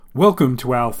Welcome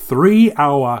to our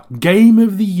 3-hour Game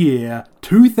of the Year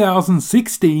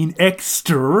 2016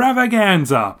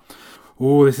 extravaganza.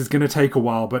 Oh, this is going to take a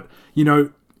while, but you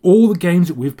know, all the games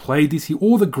that we've played this year,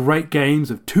 all the great games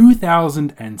of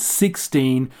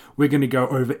 2016, we're going to go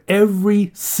over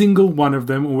every single one of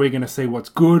them, and we're going to say what's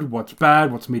good, what's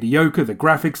bad, what's mediocre, the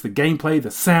graphics, the gameplay,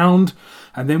 the sound,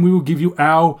 and then we will give you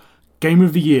our Game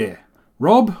of the Year.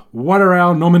 Rob, what are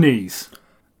our nominees?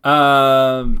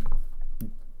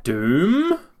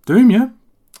 Doom? Doom, yeah.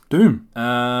 Doom.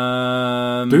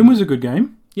 Doom was a good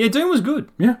game. Yeah, Doom was good.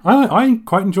 Yeah, I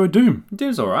quite enjoyed Doom.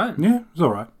 Doom's alright. Yeah, it was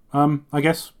alright. I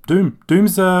guess Doom.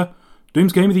 Doom's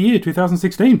Game of the Year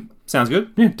 2016. Sounds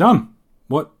good. Yeah, done.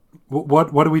 What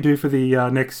do we do for the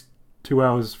next 2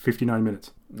 hours 59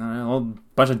 minutes? A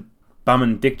bunch of bum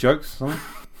and dick jokes or something.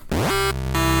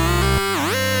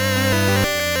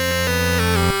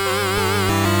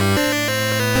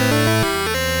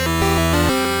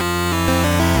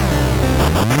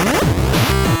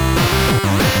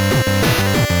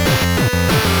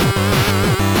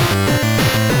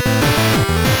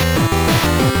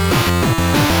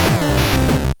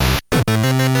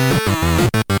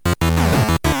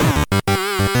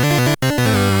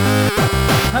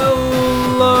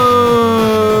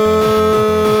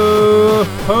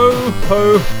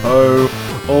 Ho ho,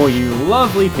 all you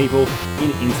lovely people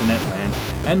in internet land,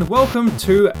 and welcome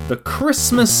to the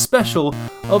Christmas special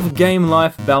of Game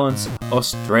Life Balance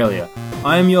Australia.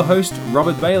 I am your host,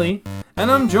 Robert Bailey, and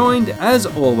I'm joined, as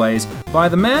always, by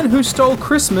the man who stole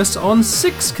Christmas on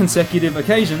 6 consecutive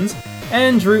occasions,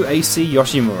 Andrew A.C.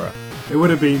 Yoshimura. It would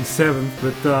have been 7th,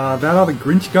 but that other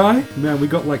Grinch guy, man, we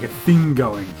got like a thing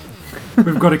going.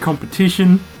 We've got a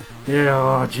competition. Yeah,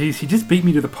 oh jeez, he just beat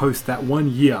me to the post that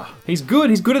one year. He's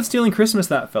good at stealing Christmas,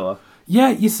 that fella. Yeah,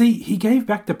 you see, he gave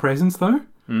back the presents though.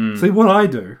 See, what I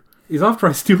do is after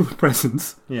I steal the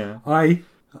presents, yeah, I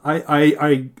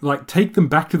like take them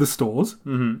back to the stores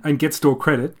and get store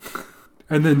credit,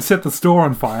 and then set the store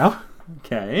on fire.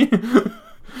 Okay.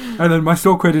 And then my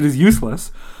store credit is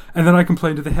useless, and then I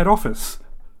complain to the head office.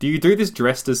 Do you do this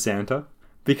dressed as Santa?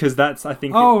 Because that's, I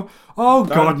think... Oh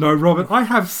God, no, Robert. I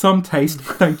have some taste,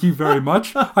 thank you very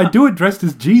much. I do it dressed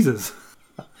as Jesus.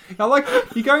 I like,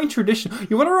 you're going traditional.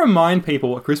 You want to remind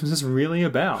people what Christmas is really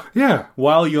about. Yeah.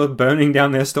 While you're burning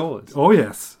down their stores. Oh,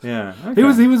 yes. Yeah. Okay.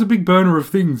 He was a big burner of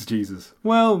things, Jesus.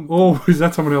 Well... Oh, is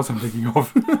that someone else I'm thinking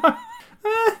of?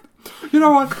 You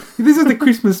know what? This is the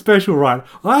Christmas special, right?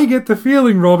 I get the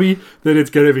feeling, Robbie, that it's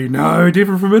going to be no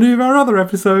different from any of our other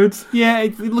episodes. Yeah,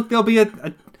 look, there'll be a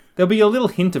little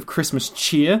hint of Christmas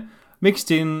cheer mixed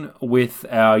in with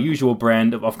our usual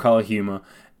brand of off-color humor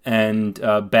and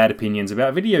bad opinions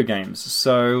about video games.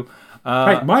 So,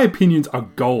 hey, my opinions are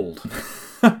gold.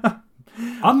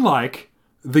 Unlike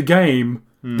the game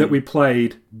that we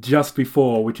played just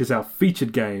before, which is our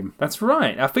featured game. That's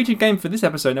right. Our featured game for this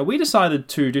episode. Now, we decided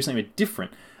to do something a bit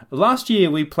different. Last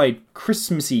year, we played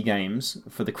Christmassy games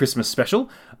for the Christmas special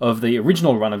of the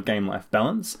original run of Game Life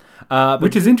Balance.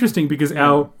 Which is interesting because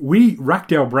we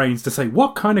racked our brains to say,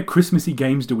 what kind of Christmassy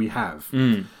games do we have?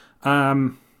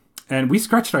 And we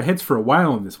scratched our heads for a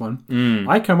while on this one.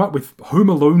 I came up with Home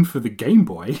Alone for the Game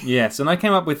Boy. Yes, and I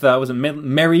came up with,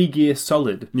 Merry Gear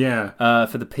Solid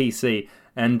for the PC.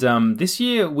 And this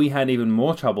year, we had even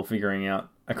more trouble figuring out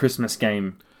a Christmas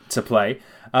game to play.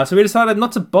 So we decided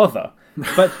not to bother.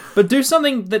 but do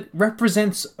something that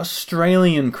represents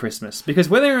Australian Christmas, because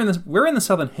we're in the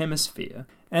southern hemisphere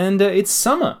and it's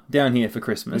summer down here for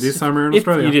Christmas. It is summer in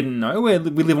Australia. If you didn't know, we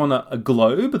live on a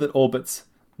globe that orbits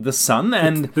the sun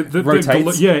and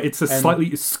rotates. It's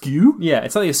slightly askew. Yeah,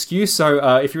 it's slightly askew.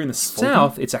 So if you're in the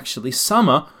south, it's actually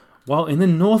summer, while in the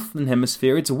northern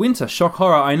hemisphere, it's winter. Shock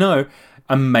horror, I know.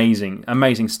 Amazing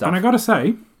stuff. And I gotta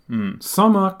say,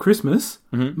 summer Christmas,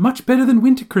 much better than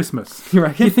winter Christmas. You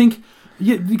reckon? You think?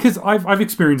 Yeah, because I've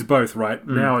experienced both, right?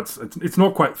 Now it's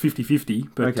not quite 50-50,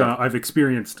 but Okay. I've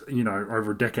experienced,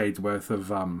 over a decade's worth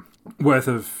of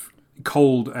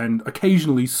cold and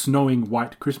occasionally snowing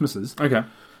white Christmases. Okay.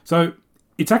 So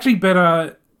it's actually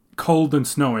better cold than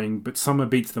snowing, but summer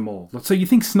beats them all. So you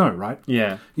think snow, right?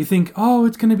 Yeah. You think, oh,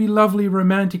 it's going to be lovely,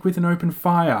 romantic with an open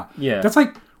fire. Yeah. That's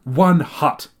like one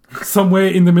hut somewhere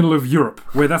in the middle of Europe,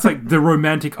 where that's like the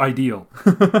romantic ideal.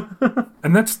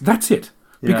 And that's it.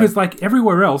 Yeah. Because like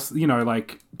everywhere else,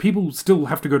 like people still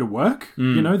have to go to work,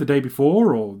 the day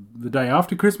before or the day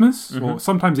after Christmas, or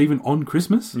sometimes even on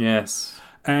Christmas. Yes.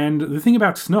 And the thing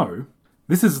about snow,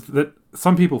 this is that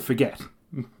some people forget.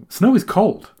 Snow is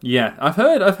cold. Yeah, I've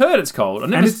heard it's cold.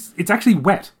 And it's actually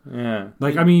wet. Yeah.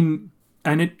 Like, I mean,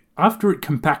 and after it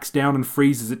compacts down and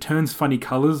freezes, it turns funny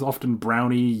colours, often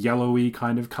browny, yellowy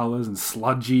kind of colours, and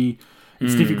sludgy.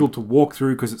 It's difficult to walk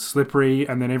through because it's slippery,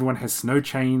 and then everyone has snow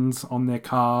chains on their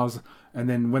cars, and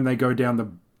then when they go down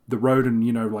the road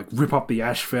and, like, rip up the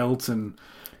asphalt, and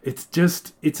it's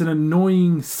an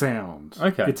annoying sound.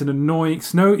 Okay. It's an annoying...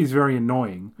 Snow is very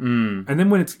annoying. And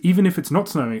then even if it's not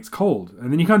snowing, it's cold,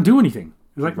 and then you can't do anything.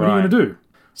 It's like, what are you going to do?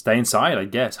 Stay inside, I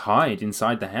guess. Hide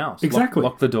inside the house. Exactly.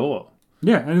 Lock the door.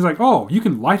 Yeah, and it's like, oh, you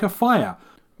can light a fire.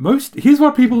 Here's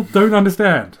what people don't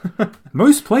understand.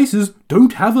 Most places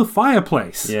don't have a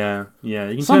fireplace. Yeah.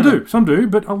 You can Some do,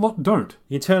 but a lot don't.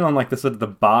 You turn on, like,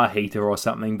 the bar heater or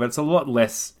something, but it's a lot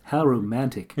less... How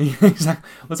romantic. Exactly.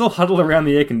 Let's all huddle around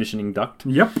the air conditioning duct.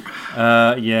 Yep.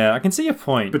 Yeah, I can see your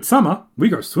point. But summer, we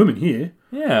go swimming here.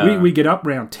 Yeah. We get up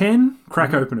around 10,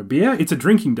 crack open a beer. It's a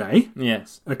drinking day.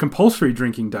 Yes. A compulsory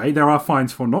drinking day. There are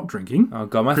fines for not drinking. Oh,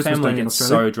 God, my Christmas family Day in gets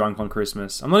Australia. so drunk on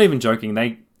Christmas. I'm not even joking.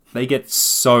 They get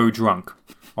so drunk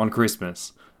on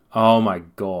Christmas. Oh, my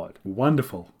God.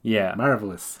 Wonderful. Yeah.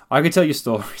 Marvellous. I could tell you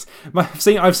stories.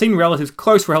 I've seen relatives,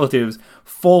 close relatives,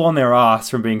 fall on their ass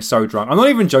from being so drunk. I'm not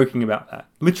even joking about that.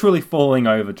 Literally falling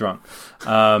over drunk.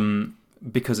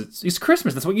 Because it's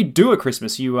Christmas. That's what you do at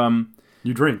Christmas. You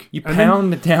drink. You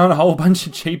pound down a whole bunch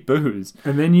of cheap booze.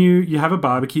 And then you have a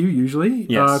barbecue, usually.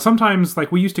 Yes. Sometimes,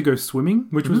 like, we used to go swimming,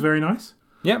 which was very nice.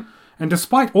 Yep. And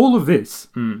despite all of this,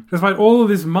 despite all of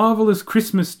this marvellous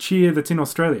Christmas cheer that's in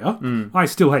Australia, I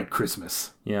still hate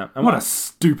Christmas. Yeah. And What a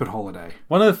stupid holiday.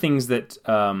 one of the things that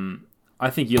I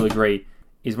think you'll agree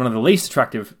is one of the least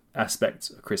attractive aspects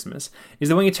of Christmas is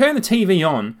that when you turn the TV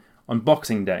on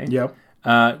Boxing Day, Yep.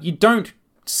 you don't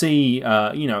see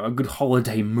a good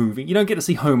holiday movie. You don't get to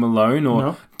see Home Alone or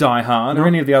No. Die Hard or No.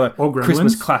 any of the other Or Gremlins.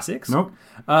 Christmas classics. Nope.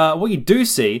 What you do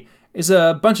see is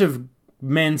a bunch of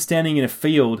men standing in a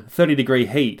field, 30-degree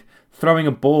heat, throwing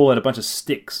a ball at a bunch of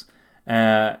sticks.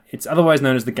 It's otherwise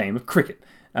known as the game of cricket,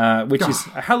 which is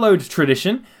a hallowed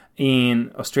tradition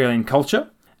in Australian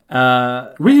culture.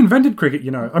 We invented cricket,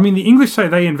 I mean, the English say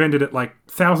they invented it like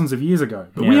thousands of years ago,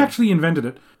 but we Yeah. actually invented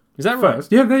it Is that right?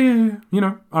 first. Yeah,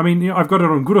 I mean, I've got it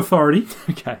on good authority.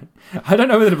 Okay. I don't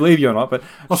know whether to believe you or not, but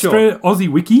sure.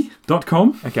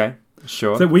 AussieWiki.com. Okay,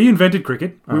 sure. So we invented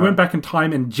cricket. We went back in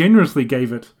time and generously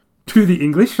gave it to the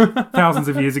English thousands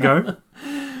of years ago,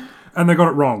 and they got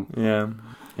it wrong.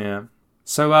 Yeah.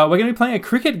 So we're going to be playing a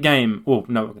cricket game. Well,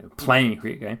 no, we're playing a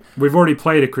cricket game. We've already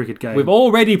played a cricket game. We've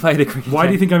already played a cricket game. Why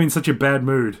do you think I'm in such a bad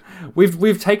mood?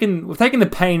 We've taken the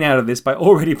pain out of this by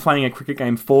already playing a cricket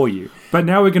game for you. But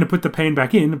now we're going to put the pain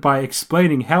back in by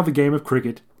explaining how the game of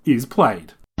cricket is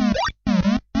played.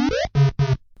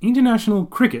 International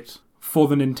cricket for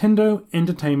the Nintendo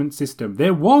Entertainment System.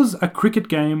 There was a cricket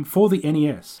game for the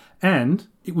NES, and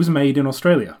it was made in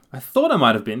Australia. I thought I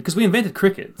might have been, because we invented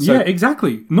cricket. So Yeah,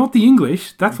 exactly. Not the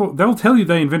English. That's what they'll tell you.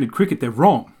 They invented cricket. They're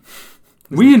wrong.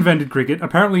 We invented cricket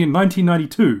apparently in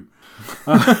 1992.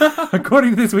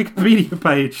 According to this Wikipedia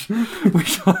page,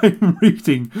 which I'm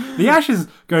reading. The Ashes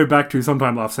go back to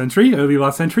sometime early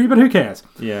last century, but who cares?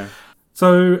 Yeah.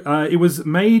 So it was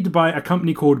made by a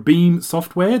company called Beam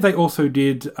Software. They also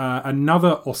did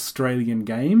another Australian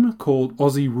game called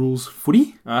Aussie Rules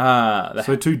Footy.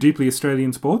 So two deeply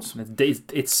Australian sports.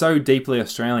 It's so deeply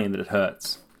Australian that it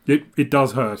hurts. It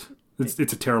does hurt. It's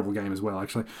a terrible game as well,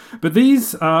 actually. But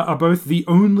these are both the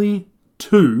only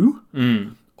two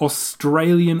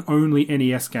Australian-only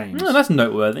NES games. Oh, that's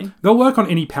noteworthy. They'll work on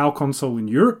any PAL console in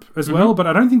Europe as well, but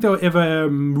I don't think they were ever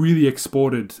really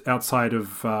exported outside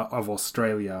of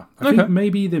Australia. I think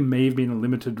maybe there may have been a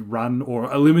limited run or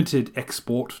a limited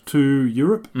export to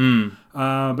Europe,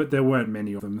 but there weren't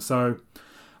many of them. So,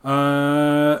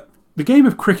 the game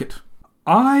of cricket.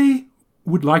 I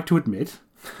would like to admit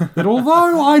that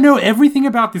although I know everything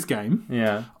about this game,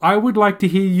 I would like to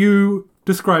hear you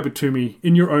describe it to me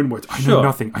in your own words. I know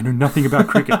nothing. I know nothing about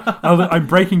cricket. I'm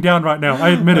breaking down right now. I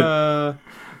admit it.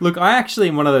 Look, I actually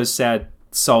am one of those sad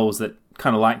souls that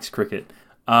kind of likes cricket.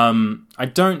 I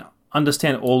don't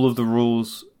understand all of the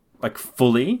rules like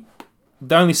fully.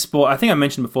 The only sport, I think I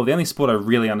mentioned before, the only sport I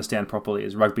really understand properly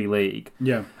is rugby league.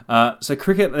 Yeah. So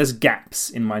cricket, there's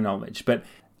gaps in my knowledge, but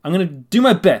I'm going to do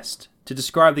my best to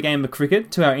describe the game of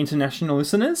cricket to our international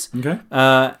listeners. Okay.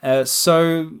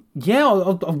 So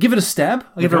I'll give it a stab.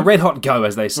 I'll give it a red hot go,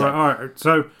 as they say. All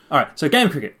right. So game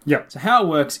of cricket. Yeah. So how it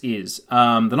works is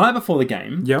the night before the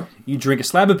game, you drink a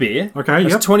slab of beer. Okay.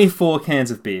 That's 24 cans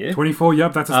of beer. 24.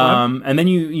 Yep. That's a slab. And then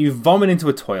you vomit into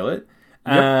a toilet.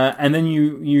 And then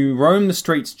you roam the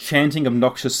streets chanting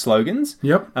obnoxious slogans.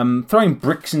 Yep. Throwing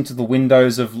bricks into the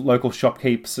windows of local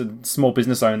shopkeepers and small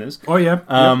business owners. Oh, yeah.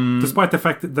 Yep. Despite the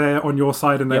fact that they're on your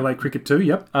side and they like cricket too.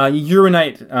 Yep. You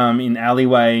urinate in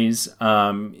alleyways.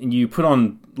 You put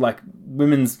on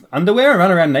women's underwear and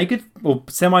run around naked or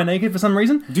semi-naked for some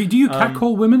reason. Do you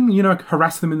catcall women?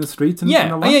 Harass them in the streets and yeah,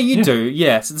 and all that? yeah, you do.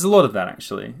 Yes, there's a lot of that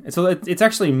actually. It's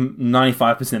actually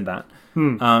 95% that.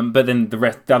 But then the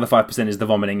other 5% is the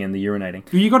vomiting and the urinating.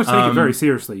 You got to take it very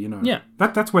seriously. Yeah,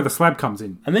 that's where the slab comes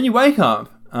in. And then you wake up,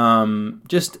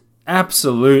 just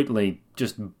absolutely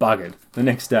just buggered the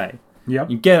next day. Yep.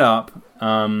 You get up,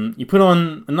 you put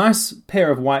on a nice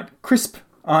pair of white, crisp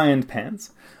ironed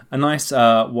pants, a nice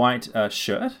white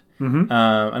shirt,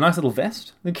 a nice little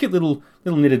vest, a cute little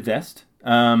knitted vest,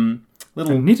 A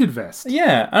knitted vest?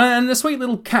 yeah, and a sweet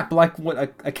little cap like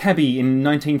what a cabbie in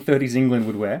 1930s England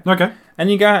would wear. Okay. And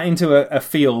you go out into a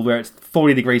field where it's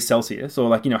 40 degrees Celsius or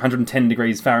 110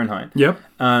 degrees Fahrenheit. Yep.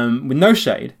 With no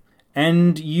shade.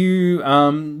 And you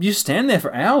stand there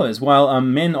for hours while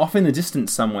men off in the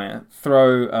distance somewhere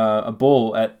throw a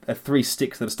ball at 3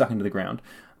 sticks that are stuck into the ground.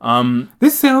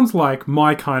 This sounds like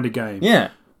my kind of game. Yeah.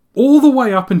 All the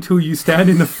way up until you stand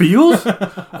in the field.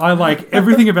 I like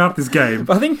everything about this game.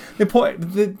 But I think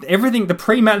the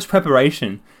pre-match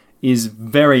preparation is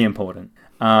very important.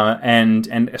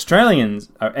 And Australians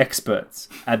are experts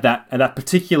at that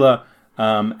particular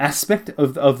aspect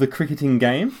of the cricketing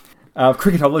game.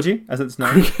 Cricketology, as it's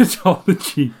known.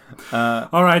 Cricketology.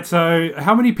 All right, so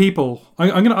how many people... I'm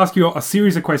going to ask you a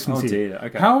series of questions here. Dear,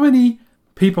 okay. How many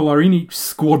people are in each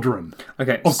squadron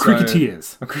of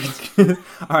cricketers?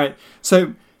 All right,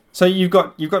 so you've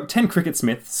got 10 cricket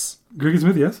smiths. Cricket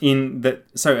smith, yes.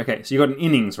 So you've got an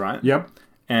innings, right? Yep.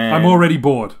 And I'm already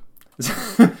bored.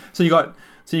 so you got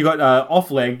off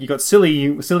leg, you got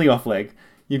silly off leg,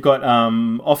 you've got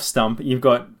off stump, you've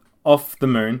got off the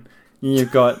moon,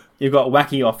 you've got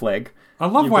wacky off leg. I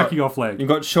love wacky off leg. You've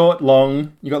got short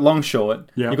long, you've got long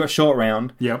short, Yep. You've got short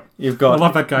round. Yep. You've got I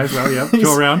love that guy as well, yep.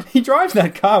 Short round. He drives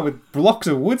that car with blocks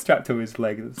of wood strapped to his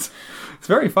leg. It's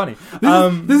very funny.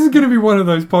 This is going to be one of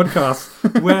those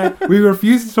podcasts where we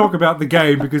refuse to talk about the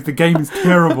game because the game is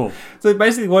terrible. So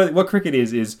basically what cricket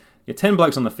is you get 10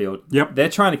 blokes on the field. Yep. They're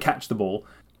trying to catch the ball.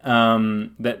 Let me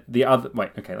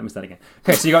start again.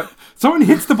 Okay, so you got... Someone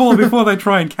hits the ball before they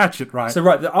try and catch it, right? So,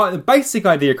 right, the basic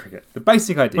idea of cricket,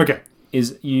 Okay.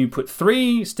 is you put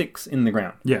 3 sticks in the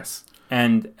ground. Yes.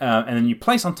 And then you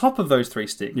place on top of those 3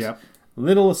 sticks Yep.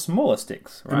 little smaller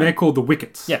sticks, right? And they're called the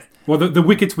wickets. Yeah. Well, the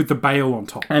wickets with the bail on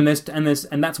top. And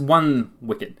that's one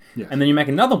wicket. Yes. And then you make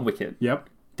another wicket Yep.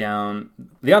 down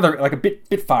the other, like a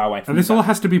bit far away from And this the all bat.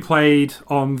 has to be played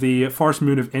on the forest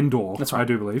moon of Endor. That's right. I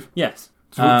do believe. Yes.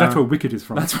 So that's where wicket is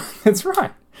from. That's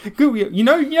right. Good. You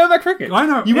know about cricket. I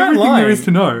know You weren't everything lying. there is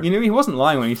to know. You know he wasn't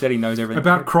lying when he said he knows everything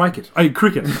About cricket.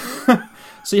 Cricket.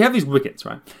 So you have these wickets,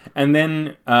 right? And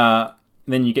then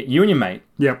you get you and your mate,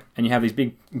 Yep. and you have these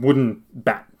big wooden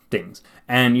bat things,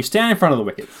 and you stand in front of the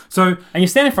wickets, So and you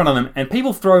stand in front of them, and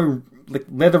people throw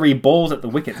leathery balls at the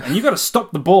wickets, and you got to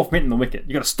stop the ball from hitting the wicket.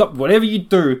 You got to stop whatever you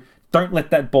do. Don't let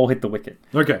that ball hit the wicket.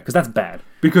 okay, Because that's bad.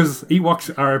 because Ewoks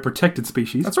are a protected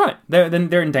species. That's right.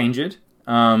 They're endangered.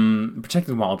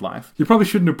 Protected wildlife. You probably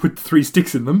shouldn't have put 3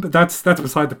 sticks in them, but that's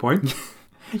beside the point.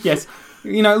 Yes.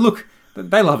 Look,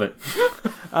 they love it.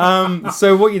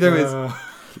 So what you do is,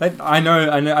 I know,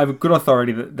 I have a good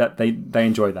authority that they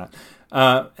enjoy that.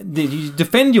 You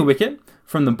defend your wicket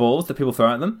from the balls that people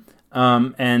throw at them,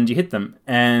 and you hit them.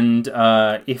 And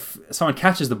if someone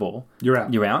catches the ball, You're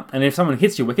out. You're out. And if someone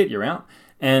hits your wicket, you're out.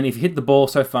 And if you hit the ball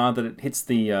so far that it hits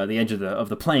the edge of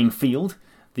the playing field,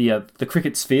 the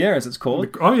cricket sphere as it's called,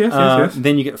 Oh, yes.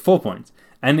 then you get 4 points.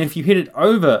 And if you hit it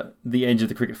over the edge of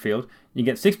the cricket field, you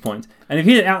get 6 points. And if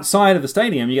you hit it outside of the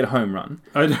stadium, you get a home run.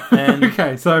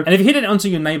 Okay, so... And if you hit it onto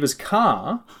your neighbour's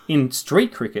car in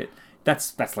street cricket,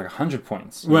 that's like 100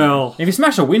 points. Well... If you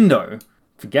smash a window,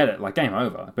 forget it. Like, game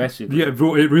over. Basically. Yeah, it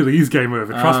really is game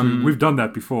over. Trust me, we've done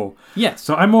that before. Yes.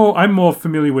 So I'm more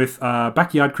familiar with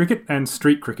backyard cricket and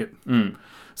street cricket.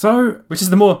 So Which is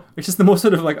the more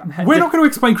sort of like... we're not going to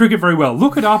explain cricket very well.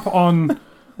 Look it up on...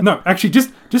 No, actually,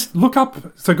 just look up...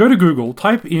 So go to Google,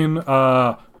 type in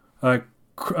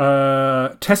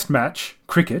test match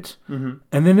cricket, and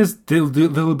then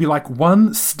there'll be like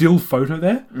one still photo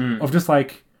there of just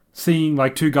like seeing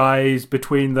like 2 guys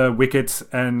between the wickets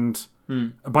and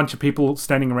a bunch of people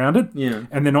standing around it, Yeah.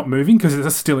 and they're not moving because it's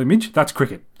a still image. That's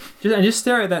cricket. Just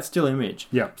stare at that still image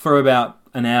Yeah. for about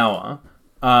an hour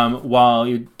while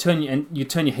you turn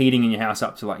your heating in your house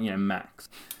up to max.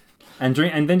 And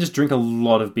then just drink a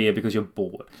lot of beer because you're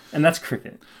bored. And that's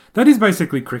cricket. That is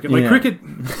basically cricket. Like Yeah. cricket.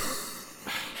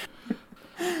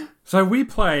 So we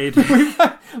played Let's move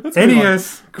on.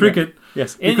 NES cricket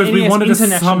Yes, because we NES wanted a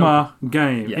International. summer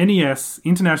game. Yeah. NES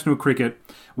International Cricket.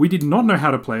 We did not know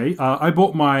how to play. I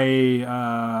bought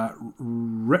my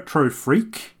Retro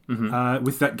Freak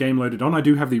with that game loaded on. I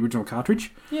do have the original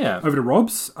cartridge. Yeah. Over to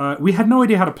Rob's. We had no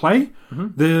idea how to play. Mm-hmm.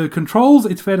 The controls,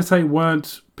 it's fair to say,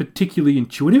 weren't particularly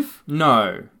intuitive.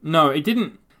 No, it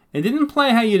didn't. It didn't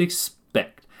play how you'd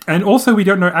expect. And also, we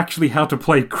don't know actually how to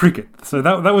play cricket. So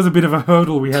that was a bit of a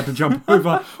hurdle we had to jump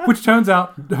over, which turns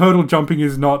out hurdle jumping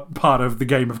is not part of the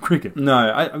game of cricket.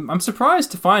 No, I'm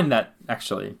surprised to find that,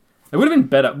 actually. It would have been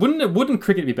better. Wouldn't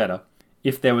cricket be better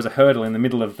if there was a hurdle in the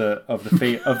middle of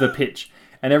the pitch,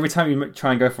 and every time you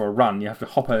try and go for a run, you have to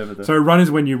hop over the... So run is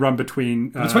when you run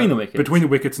between the wickets. Between the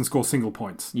wickets and score single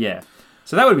points. Yeah.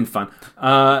 So that would have been fun.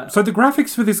 So the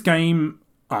graphics for this game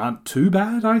aren't too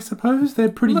bad, I suppose. They're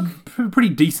pretty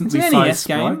decently It's an sized NES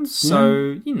game, sprites.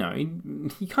 so,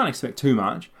 you can't expect too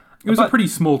much. It was a pretty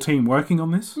small team working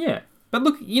on this. Yeah. But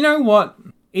look, you know what?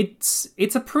 It's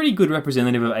a pretty good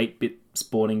representative of 8-bit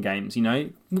sporting games,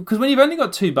 because when you've only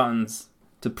got 2 buttons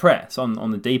to press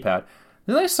on the D-pad,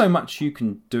 there's only so much you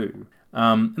can do.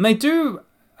 And they do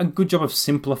a good job of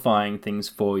simplifying things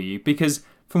for you, because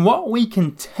from what we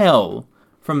can tell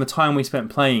from the time we spent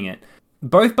playing it,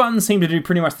 both buttons seem to do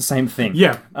pretty much the same thing.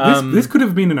 Yeah, this could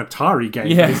have been an Atari game,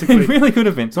 Yeah, basically. it really could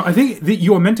have been. So I think that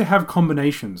you are meant to have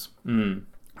combinations.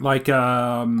 Like,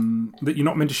 that you're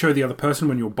not meant to show the other person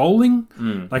when you're bowling.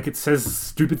 Like, it says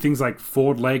stupid things like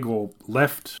forward leg or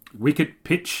left, wicket,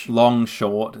 pitch. Long,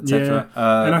 short, etc.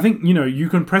 And I think, you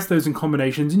can press those in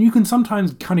combinations, and you can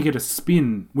sometimes kind of get a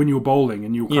spin when you're bowling,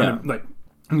 and you'll kind of, like,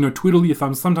 twiddle your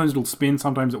thumbs. Sometimes it'll spin,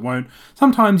 sometimes it won't.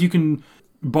 Sometimes you can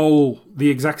bowl the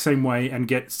exact same way and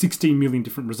get 16 million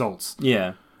different results.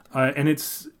 Yeah. And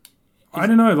it's I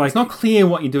don't know, like... It's not clear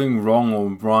what you're doing wrong or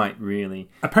right, really.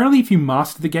 Apparently, if you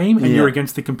master the game and you're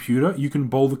against the computer, you can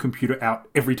bowl the computer out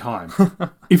every time.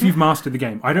 If you've mastered the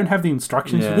game. I don't have the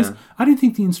instructions for this. I don't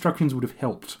think the instructions would have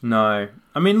helped. No.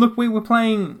 I mean, look, we were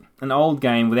playing an old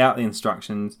game without the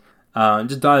instructions,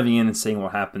 just diving in and seeing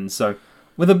what happens. So,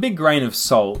 with a big grain of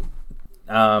salt,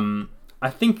 I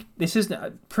think this is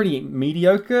a pretty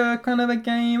mediocre kind of a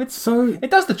game. It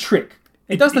does the trick.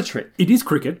 It does the trick. It is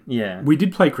cricket. Yeah. We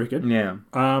did play cricket. Yeah.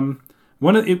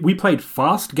 We played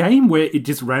fast game where it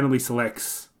just randomly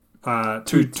selects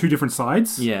two different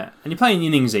sides. Yeah. And you're playing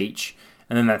innings each,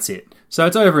 and then that's it. So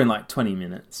it's over in like 20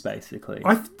 minutes, basically.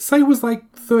 I'd say it was like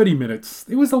 30 minutes.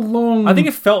 It was a long... I think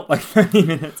it felt like 30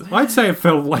 minutes. I'd say it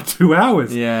felt like 2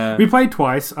 hours. Yeah. We played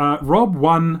twice. Rob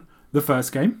won the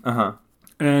first game. Uh-huh.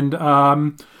 And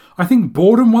I think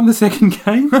boredom won the second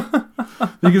game.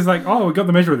 Because we got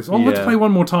the measure of this. Let's play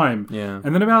one more time. Yeah.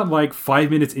 And then about like 5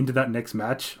 minutes into that next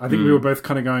match, I think we were both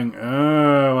kind of going,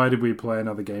 oh, why did we play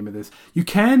another game of this? You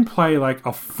can play like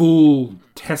a full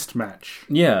test match.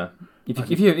 Yeah.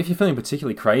 If you're feeling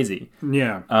particularly crazy.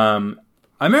 Yeah.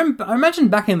 I imagine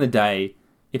back in the day,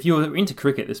 if you were into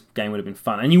cricket, this game would have been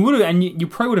fun, and you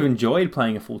probably would have enjoyed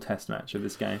playing a full test match of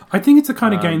this game. I think it's the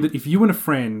kind of game that if you and a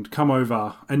friend come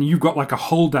over and you've got like a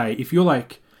whole day, if you're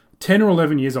like 10 or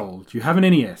 11 yeyears old, you have an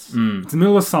NES, it's the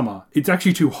middle of summer, it's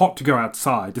actually too hot to go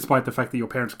outside, despite the fact that your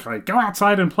parents are like, go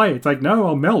outside and play. It's like, no,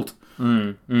 I'll melt.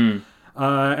 And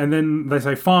then they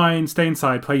say, fine, stay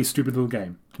inside, play your stupid little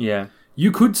game. Yeah.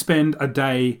 You could spend a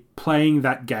day playing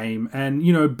that game, and,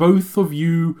 both of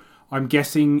you, I'm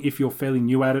guessing, if you're fairly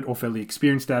new at it or fairly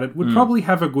experienced at it, would probably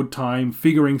have a good time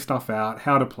figuring stuff out,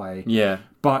 how to play. Yeah.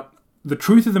 But the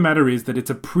truth of the matter is that it's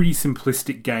a pretty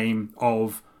simplistic game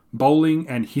of bowling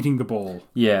and hitting the ball.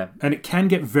 Yeah. And it can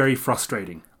get very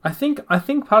frustrating. I think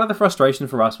part of the frustration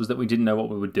for us was that we didn't know what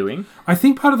we were doing. I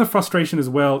think part of the frustration as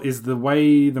well is the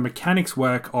way the mechanics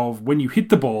work of when you hit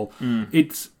the ball,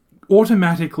 it's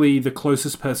automatically the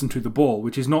closest person to the ball,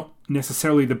 which is not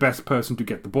necessarily the best person to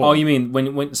get the ball. Oh, you mean when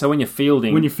you're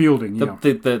fielding? When you're fielding, yeah.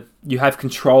 You have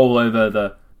control over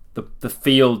the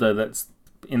fielder that's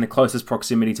in the closest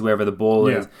proximity to wherever the ball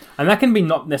is, and that can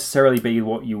not necessarily be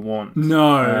what you want.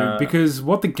 No, because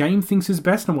what the game thinks is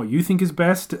best and what you think is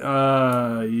best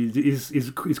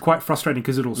is quite frustrating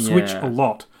because it'll switch a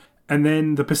lot. And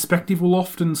then the perspective will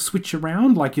often switch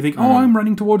around. Like you think, I'm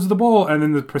running towards the ball, and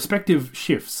then the perspective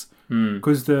shifts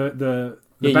because the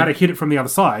batter hit it from the other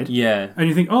side. Yeah, and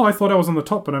you think, I thought I was on the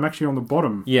top, but I'm actually on the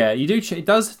bottom. Yeah, you do. It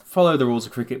does follow the rules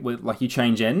of cricket with you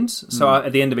change ends. So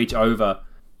at the end of each over,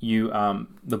 you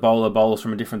the bowler bowls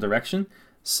from a different direction.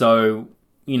 So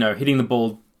hitting the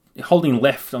ball, holding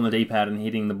left on the D-pad and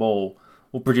hitting the ball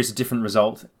will produce a different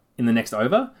result in the next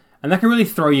over, and that can really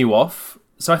throw you off.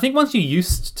 So I think once you're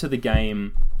used to the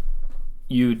game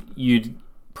you'd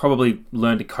probably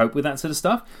learn to cope with that sort of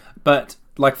stuff. But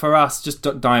like for us, just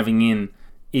diving in,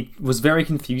 it was very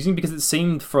confusing because it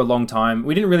seemed for a long time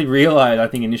we didn't really realize, I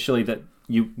think initially,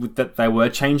 that they were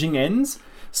changing ends.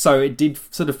 So it did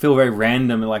sort of feel very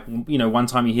random. Like, one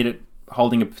time you hit it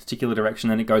holding a particular direction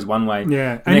and it goes one way.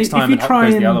 Yeah. The next time it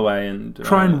goes the other way. And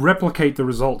try and replicate the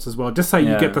results as well. Just say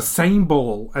you get the same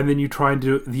ball and then you try and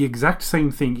do the exact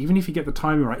same thing. Even if you get the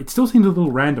timing right, it still seems a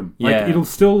little random. Like, it'll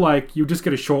still, like, you'll just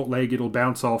get a short leg, it'll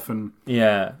bounce off and...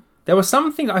 Yeah. There were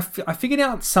some things, I figured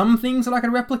out some things that I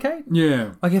could replicate.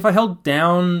 Yeah. Like if I held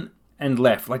down and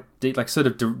left, like sort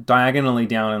of diagonally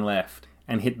down and left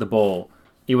and hit the ball,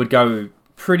 it would go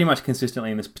pretty much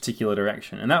consistently in this particular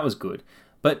direction. And that was good.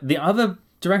 But the other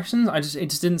directions, it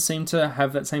just didn't seem to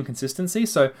have that same consistency.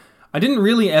 So I didn't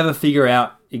really ever figure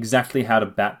out exactly how to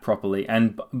bat properly.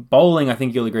 And bowling, I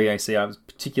think you'll agree, AC, I was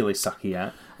particularly sucky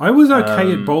at. I was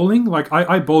okay at bowling. Like,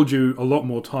 I bowled you a lot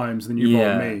more times than you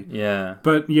bowled me. Yeah.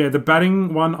 But, yeah, the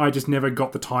batting one, I just never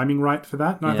got the timing right for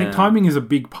that. And I think timing is a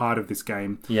big part of this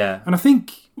game. Yeah. And I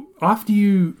think after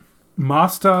you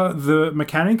master the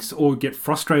mechanics or get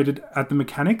frustrated at the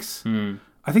mechanics...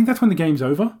 I think that's when the game's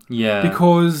over. Yeah.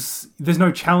 Because there's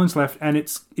no challenge left and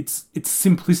it's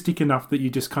simplistic enough that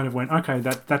you just kind of went, okay,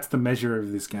 that's the measure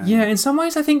of this game. Yeah, in some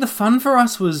ways I think the fun for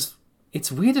us was,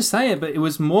 it's weird to say it, but it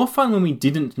was more fun when we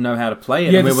didn't know how to play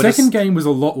it. Yeah, and the second game was a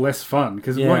lot less fun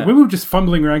because when we were just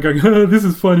fumbling around going, oh, this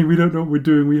is funny, we don't know what we're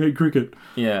doing, we hate cricket.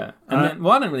 Yeah. And then,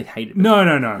 I don't really hate it.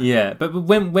 No. Yeah, but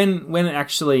when we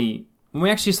actually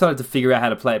started to figure out how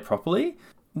to play it properly,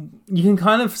 you can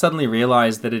kind of suddenly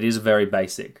realize that it is very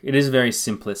basic. It is very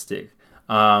simplistic.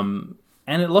 And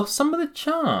it lost some of the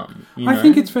charm. I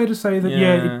think it's fair to say that,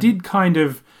 it did kind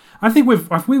of... I think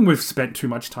we've spent too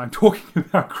much time talking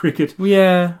about cricket.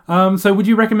 Yeah. So would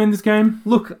you recommend this game?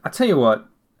 Look, I tell you what,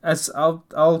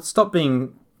 I'll stop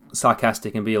being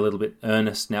sarcastic and be a little bit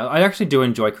earnest now. I actually do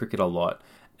enjoy cricket a lot.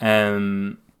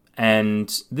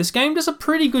 And this game does a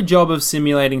pretty good job of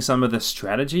simulating some of the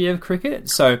strategy of cricket.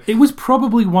 So it was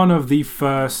probably one of the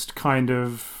first kind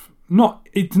of...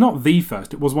 It's not the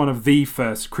first. It was one of the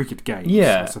first cricket games,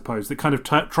 I suppose, that kind of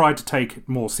tried to take it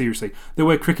more seriously. There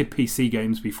were cricket PC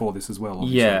games before this as well,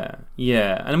 obviously.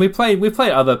 Yeah. And we played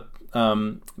other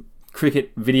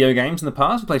cricket video games in the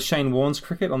past. We played Shane Warne's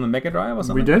Cricket on the Mega Drive or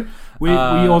something. We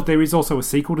did. There is also a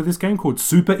sequel to this game called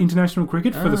Super International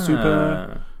Cricket for the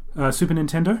Super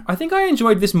Nintendo. I think I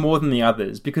enjoyed this more than the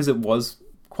others because it was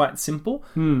quite simple.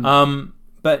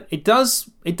 But it does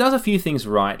a few things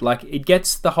right. Like, it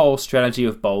gets the whole strategy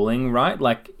of bowling right.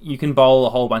 Like, you can bowl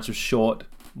a whole bunch of short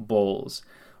balls,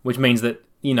 which means that,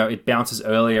 it bounces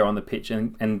earlier on the pitch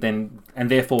and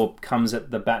therefore comes at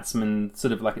the batsman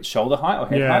sort of like its shoulder height or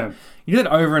head height. You do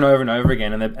that over and over and over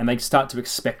again, and they start to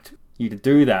expect you to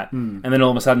do that. And then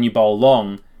all of a sudden you bowl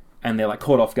long, and they're like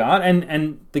caught off guard,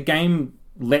 and the game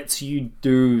lets you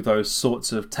do those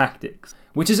sorts of tactics,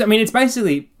 which is,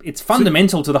 it's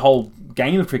fundamental to the whole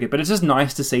game of cricket, but it's just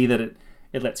nice to see that it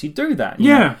lets you do that.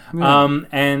 You know?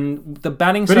 And the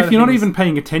batting side But if you're not even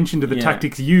paying attention to the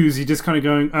tactics used, you're just kind of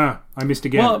going, I missed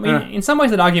again. Well, in some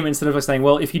ways that argument's sort of like saying,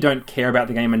 well, if you don't care about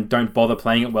the game and don't bother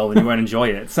playing it well, then you won't enjoy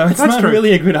it. So it's not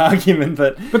really a good argument.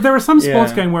 But there are some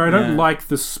sports games where I don't like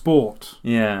the sport.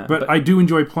 Yeah. But I do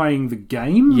enjoy playing the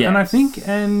game. Yes. And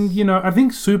I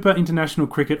think Super International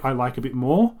Cricket I like a bit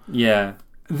more. Yeah.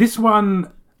 This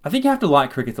one... I think you have to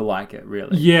like cricket to like it,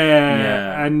 really.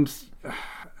 Yeah.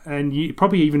 And you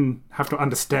probably even have to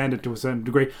understand it to a certain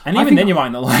degree. And even then you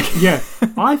might not like it. Yeah.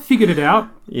 I figured it out.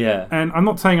 Yeah. And I'm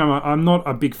not saying I'm not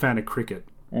a big fan of cricket.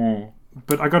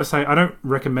 But I got to say, I don't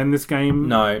recommend this game.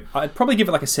 No. I'd probably give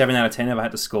it like a 7 out of 10 if I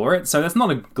had to score it. So that's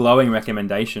not a glowing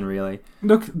recommendation, really.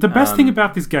 Look, the best thing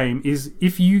about this game is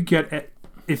if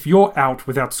you're out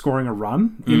without scoring a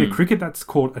run, in a cricket that's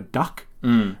called a duck.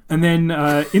 And then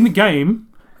in the game...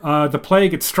 the player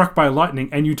gets struck by lightning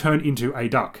and you turn into a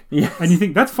duck. Yes. And you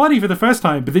think, that's funny for the first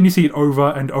time, but then you see it over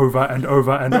and over and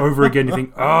over and over again. You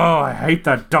think, I hate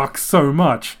that duck so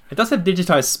much. It does have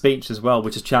digitized speech as well,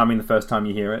 which is charming the first time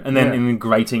you hear it, and then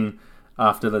grating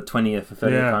after the 20th or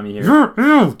 30th time you hear it. You're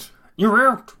out! You're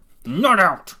out! Not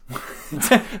out!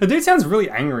 The dude sounds really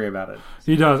angry about it.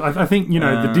 He does. I think, the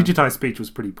digitized speech was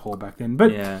pretty poor back then.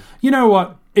 But you know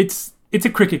what? It's a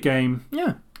cricket game.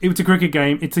 Yeah. It's a cricket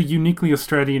game. It's a uniquely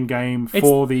Australian game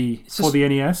for the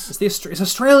NES. It's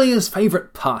Australia's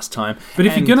favourite pastime. But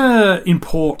if you're gonna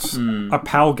import a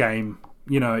PAL game,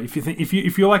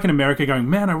 if you're like in America going,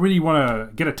 man, I really want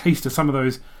to get a taste of some of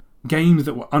those games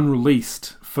that were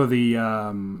unreleased for the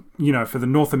for the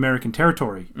North American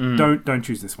territory, don't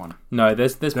choose this one. No,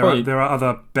 there's probably there are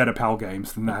other better PAL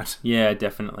games than that. Yeah,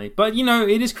 definitely. But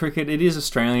it is cricket. It is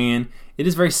Australian. It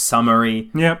is very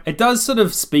summery. Yeah, it does sort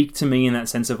of speak to me in that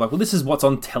sense of like, well, this is what's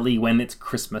on telly when it's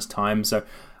Christmas time. So,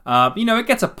 it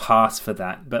gets a pass for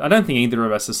that. But I don't think either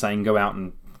of us are saying go out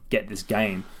and get this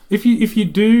game. If you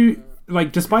do.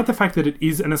 Like, despite the fact that it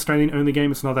is an Australian-only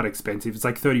game, it's not that expensive. It's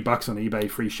like $30 on eBay,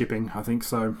 free shipping, I think.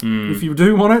 So, if you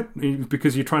do want it,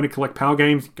 because you're trying to collect PAL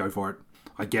games, go for it.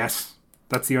 I guess.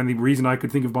 That's the only reason I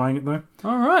could think of buying it, though.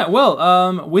 All right.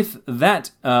 Well, with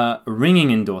that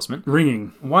ringing endorsement...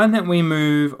 Ringing. Why don't we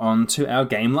move on to our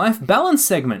Game Life Balance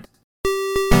segment?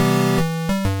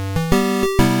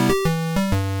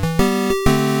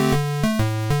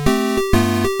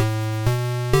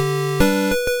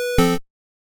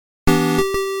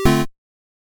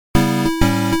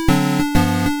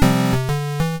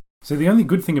 So the only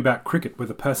good thing about cricket were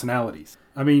the personalities.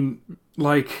 I mean,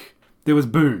 like, there was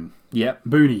Boone. Yep.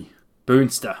 Booney.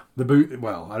 Boonster.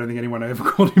 Well, I don't think anyone ever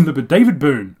called him but David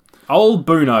Boone. Old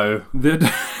Boono.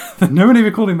 No one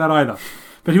ever called him that either.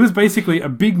 But he was basically a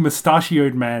big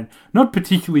mustachioed man, not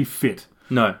particularly fit.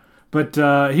 No. But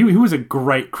he was a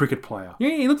great cricket player.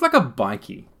 Yeah, he looked like a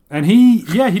bikie. And he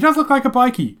does look like a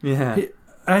bikie. Yeah.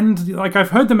 And, like, I've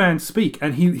heard the man speak,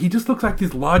 and he just looks like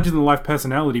this larger-than-life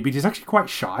personality, but he's actually quite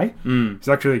shy. He's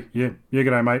actually, yeah,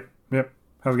 g'day, mate. Yep,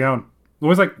 how's it going?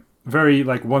 Always, like, very,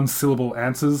 like, one-syllable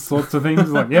answers sorts of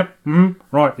things. Like, yep,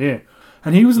 right, yeah.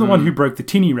 And he was the one who broke the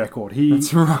tinny record.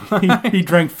 That's right. He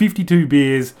drank 52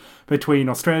 beers between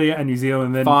Australia and New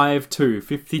Zealand. Then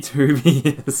 52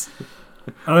 beers.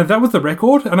 And that was the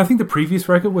record, and I think the previous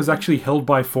record was actually held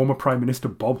by former Prime Minister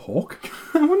Bob Hawke.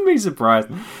 I wouldn't be surprised.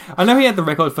 I know he had the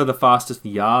record for the fastest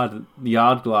yard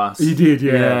glass. He did,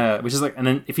 yeah. Yeah, which is like, and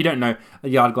then if you don't know, a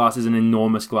yard glass is an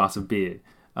enormous glass of beer,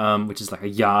 which is like a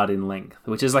yard in length,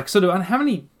 which is like sort of, how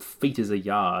many feet is a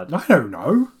yard? I don't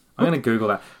know. I'm going to Google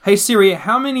that. Hey Siri,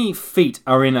 how many feet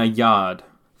are in a yard?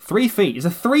 3 feet. It's a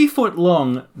 3 foot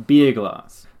long beer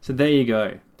glass. So there you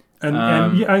go.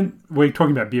 And we're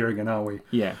talking about beer again, aren't we?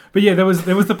 Yeah. But yeah, there was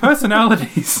the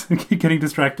personalities getting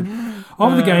distracted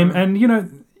of the game, and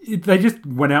they just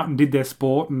went out and did their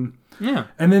sport, and yeah.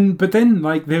 But then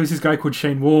like there was this guy called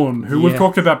Shane Warne who we've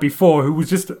talked about before, who was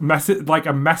just massive, like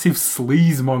a massive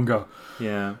sleazemonger.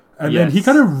 Yeah. And then he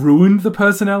kind of ruined the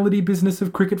personality business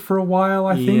of cricket for a while,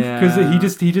 I think,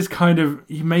 because he just kind of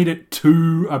made it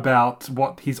too about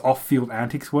what his off-field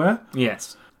antics were.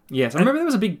 Yes. I remember there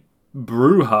was a big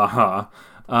brouhaha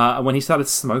when he started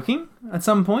smoking at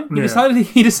some point. He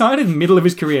decided in the middle of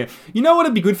his career, you know what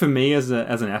would be good for me as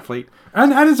an athlete?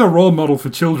 And as a role model for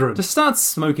children. To start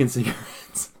smoking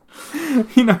cigarettes. I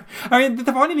mean,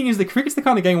 the funny thing is that cricket's the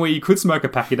kind of game where you could smoke a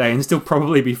pack a day and still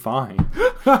probably be fine.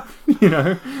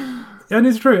 And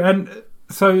it's true. And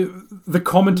so the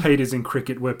commentators in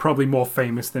cricket were probably more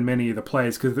famous than many of the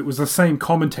players because it was the same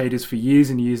commentators for years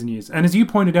and years and years. And as you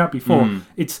pointed out before,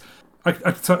 it's...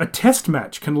 So a test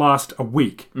match can last a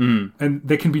week, and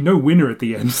there can be no winner at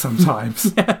the end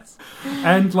sometimes. Yes.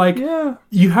 And,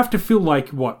 you have to fill,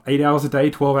 8 hours a day,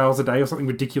 12 hours a day, or something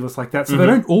ridiculous like that. So they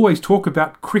don't always talk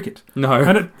about cricket. No.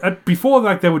 And before,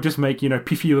 they would just make,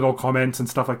 piffy little comments and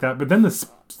stuff like that. But then the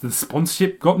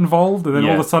sponsorship got involved, and then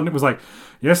all of a sudden it was like,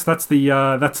 yes, that's the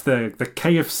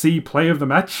KFC play of the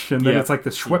match, and then it's like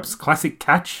the Schweppes Classic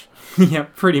catch. Yeah,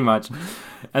 pretty much.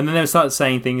 And then they started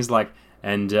saying things like,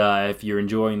 and if you're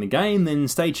enjoying the game, then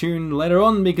stay tuned later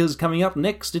on because coming up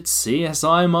next, it's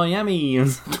CSI Miami.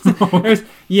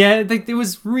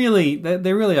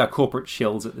 They really are corporate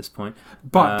shells at this point.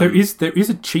 But there is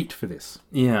a cheat for this.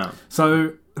 Yeah.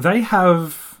 So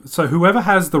whoever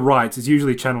has the rights is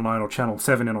usually Channel 9 or Channel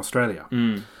 7 in Australia.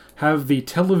 Have the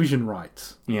television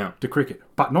rights to cricket,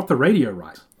 but not the radio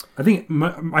rights. I think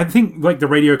the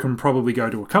radio can probably go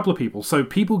to a couple of people. So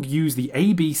people use the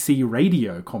ABC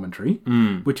radio commentary,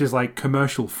 which is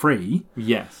commercial free.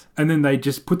 Yes. And then they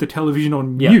just put the television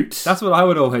on mute. That's what I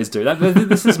would always do.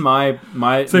 This is my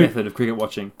method of cricket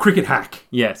watching. Cricket hack.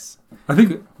 Yes. I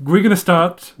think we're going to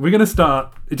start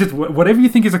just whatever you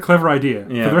think is a clever idea.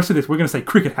 For the rest of this, we're going to say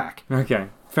cricket hack. Okay.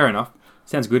 Fair enough.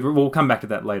 Sounds good. We'll come back to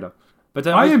that later. But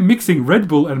I am mixing Red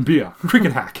Bull and beer.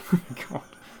 Cricket hack. God.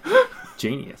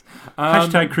 Genius.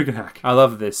 Hashtag cricket hack. I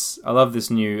love this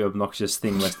new obnoxious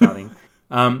thing we're starting.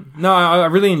 I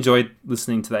really enjoyed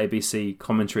listening to the ABC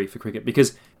commentary for cricket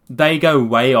because they go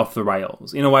way off the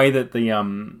rails in a way that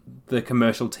the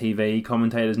commercial TV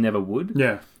commentators never would.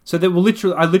 Yeah. So I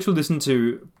literally listened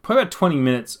to probably about 20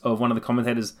 minutes of one of the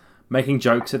commentators making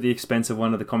jokes at the expense of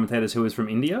one of the commentators who was from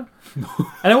India.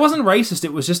 And it wasn't racist,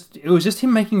 it was just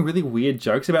him making really weird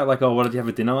jokes about like, oh, what did you have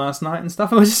for dinner last night and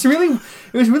stuff. It was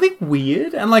really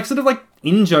weird and like sort of like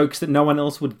in jokes that no one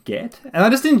else would get. And I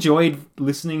just enjoyed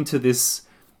listening to this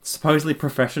supposedly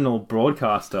professional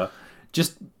broadcaster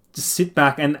just sit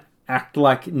back and act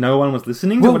like no one was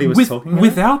listening to what he was talking about.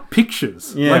 Without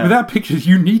pictures. Yeah. Like, without pictures,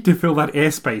 you need to fill that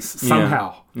airspace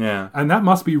somehow. Yeah. And that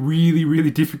must be really,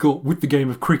 really difficult with the game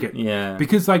of cricket. Yeah.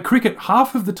 Because, like, cricket,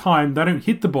 half of the time, they don't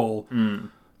hit the ball.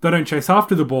 They don't chase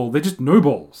after the ball. They're just no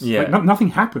balls. Yeah. Like, nothing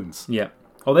happens. Yeah.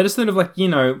 Or they're just sort of like, you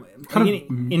know, Kind of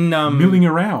milling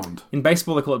around. In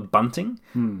baseball, they call it bunting.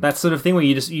 That sort of thing where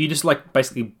you just like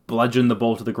basically bludgeon the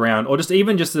ball to the ground, or just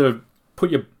sort of put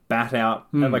your bat out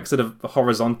and like sort of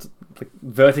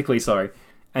vertically,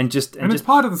 and it's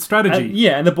part of the strategy.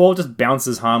 And the ball just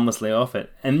bounces harmlessly off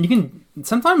it, and you can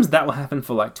sometimes that will happen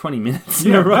for like 20 minutes.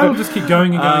 Yeah, that'll just keep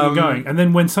going and going and going, and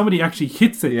then when somebody actually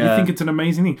hits it, you think it's an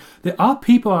amazing thing. There are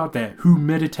people out there who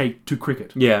meditate to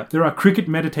cricket. Yeah, there are cricket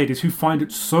meditators who find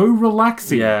it so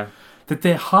relaxing that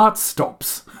their heart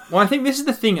stops. Well, I think this is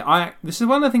the thing. This is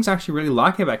one of the things I actually really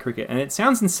like about cricket, and it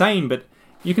sounds insane, but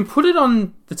you can put it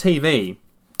on the TV.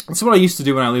 This is what I used to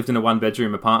do when I lived in a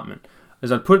one-bedroom apartment.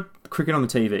 Is I'd put cricket on the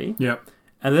TV,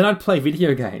 and then I'd play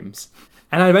video games,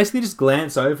 and I'd basically just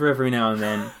glance over every now and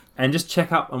then and just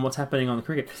check up on what's happening on the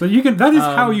cricket. So you can. That is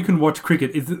how you can watch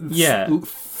cricket.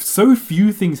 So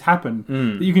few things happen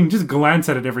that you can just glance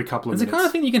at it every couple of minutes. It's the kind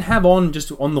of thing you can have on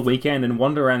just on the weekend and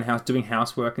wander around the house doing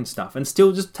housework and stuff, and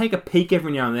still just take a peek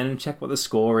every now and then and check what the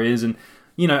score is, and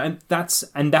you know, and that's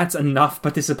enough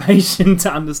participation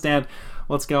to understand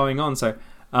what's going on. So.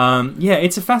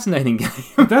 It's a fascinating game.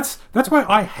 That's why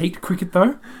I hate cricket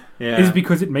though. Yeah. Is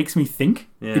because it makes me think.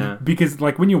 Yeah. Because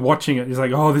like when you're watching it, it's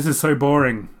like, oh, this is so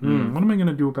boring. What am I going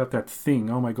to do about that thing?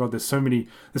 Oh my god, there's so many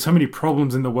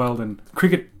problems in the world, and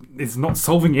cricket is not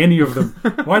solving any of them.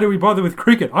 Why do we bother with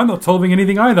cricket? I'm not solving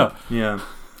anything either. Yeah.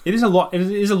 It is a lot. It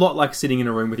is a lot like sitting in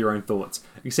a room with your own thoughts,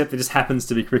 except there just happens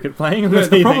to be cricket playing.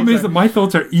 The problem is that my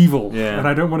thoughts are evil, and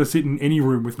I don't want to sit in any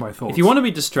room with my thoughts. If you want to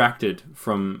be distracted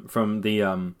from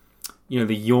the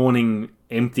the yawning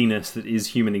emptiness that is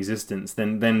human existence,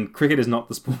 then cricket is not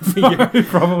the sport for you.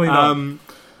 Probably not.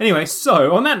 Anyway,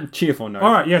 so on that cheerful note,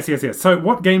 all right, yes. So,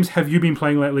 what games have you been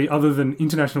playing lately, other than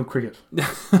international cricket?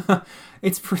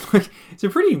 It's a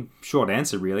pretty short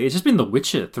answer, really. It's just been The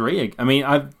Witcher 3. I mean,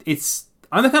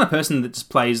 I'm the kind of person that just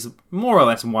plays more or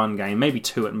less one game, maybe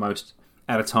two at most,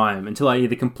 at a time, until I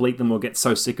either complete them or get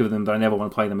so sick of them that I never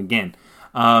want to play them again.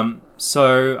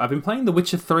 So I've been playing The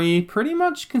Witcher 3 pretty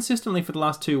much consistently for the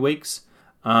last 2 weeks,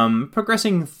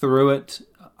 progressing through it.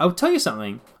 I'll tell you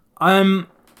something. I'm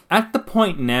at the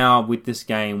point now with this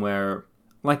game where,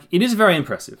 like, it is very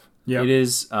impressive. Yeah, it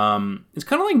is. It's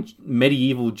kind of like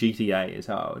medieval GTA, is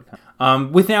how I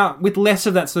would. With less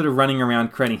of that sort of running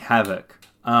around creating havoc.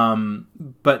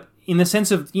 But in the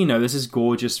sense of, there's this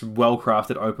gorgeous,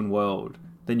 well-crafted open world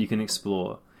that you can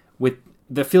explore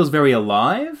that feels very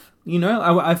alive.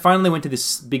 I finally went to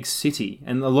this big city,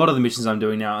 and a lot of the missions I'm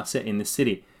doing now are set in this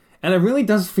city, and it really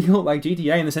does feel like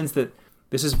GTA in the sense that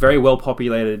this is very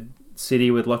well-populated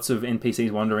city with lots of NPCs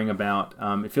wandering about.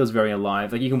 It feels very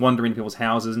alive. Like you can wander into people's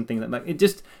houses and things like that. It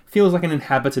just feels like an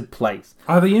inhabited place.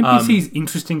 Are the NPCs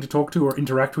interesting to talk to or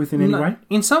interact with in any way?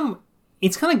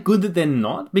 It's kind of good that they're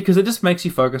not, because it just makes you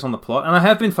focus on the plot. And I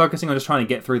have been focusing on just trying to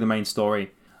get through the main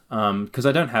story, because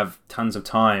I don't have tons of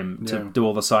time to do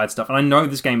all the side stuff. And I know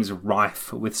this game is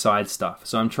rife with side stuff,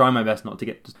 so I'm trying my best not to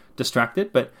get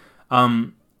distracted. But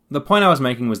the point I was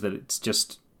making was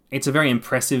that it's a very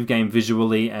impressive game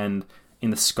visually and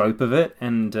in the scope of it,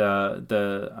 and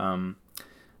the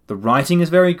writing is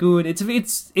very good. It's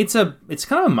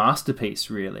kind of a masterpiece,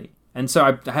 really. And so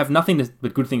I have nothing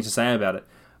but good things to say about it.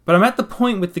 But I'm at the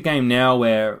point with the game now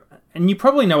where, and you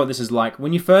probably know what this is like,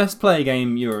 when you first play a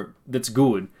game that's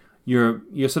good, you're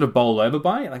sort of bowled over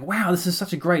by it. Like, wow, this is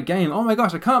such a great game. Oh my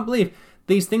gosh, I can't believe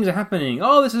these things are happening.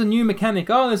 Oh, this is a new mechanic.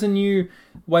 Oh, there's a new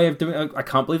way of doing it. I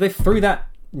can't believe they threw that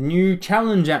new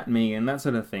challenge at me and that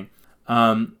sort of thing.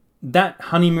 That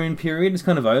honeymoon period is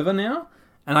kind of over now.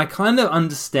 And I kind of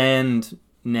understand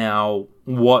now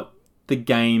what the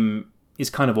game is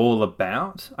kind of all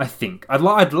about, I think. I'd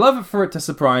love for it to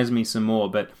surprise me some more,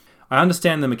 but I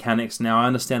understand the mechanics now. I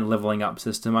understand the leveling up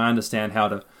system. I understand how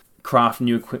to craft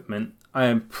new equipment. I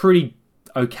am pretty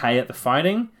okay at the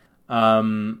fighting.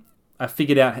 I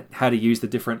figured out how to use the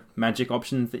different magic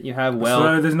options that you have well.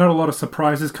 So there's not a lot of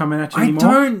surprises coming at you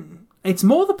anymore? It's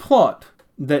more the plot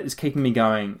that is keeping me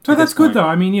going. So at that's this good point. though.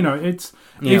 I mean, it's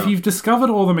Yeah. if you've discovered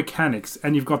all the mechanics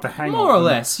and you've got the hang More of or them,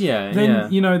 less, yeah.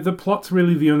 then yeah. the plot's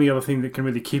really the only other thing that can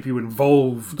really keep you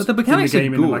involved. But the mechanics in are the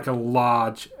game in good. like a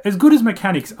large, as good as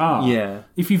mechanics are. Yeah.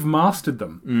 If you've mastered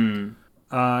them,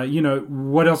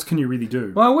 what else can you really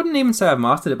do? Well, I wouldn't even say I've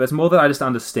mastered it, but it's more that I just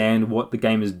understand what the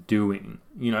game is doing.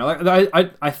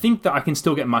 I think that I can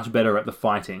still get much better at the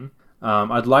fighting.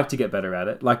 I'd like to get better at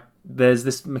it. Like, there's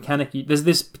this mechanic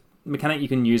you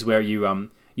can use where you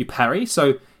parry.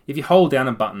 So if you hold down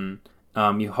a button,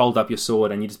 you hold up your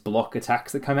sword and you just block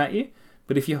attacks that come at you.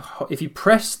 But if you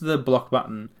press the block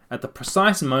button at the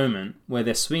precise moment where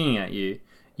they're swinging at you,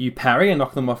 you parry and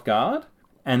knock them off guard,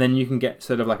 and then you can get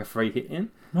sort of like a free hit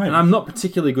in. Right. And I'm not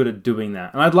particularly good at doing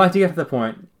that. And I'd like to get to the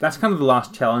point, that's kind of the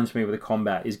last challenge for me with the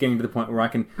combat, is getting to the point where I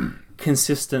can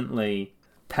consistently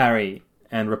parry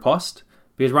and riposte.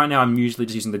 Because right now I'm usually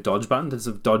just using the dodge button to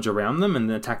sort of dodge around them and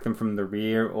then attack them from the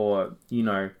rear, or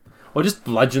just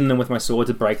bludgeon them with my sword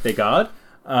to break their guard.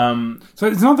 So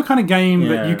it's not the kind of game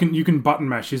that Yeah. you can button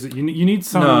mash, is it? You need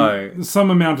some No. some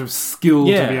amount of skill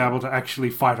Yeah. to be able to actually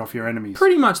fight off your enemies.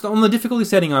 Pretty much on the difficulty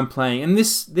setting I'm playing, and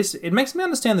this it makes me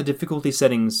understand the difficulty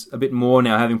settings a bit more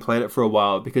now, having played it for a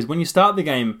while. Because when you start the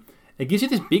game, it gives you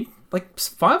this big, like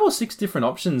 5 or 6 different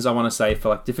options, I want to say, for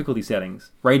like difficulty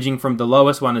settings, ranging from the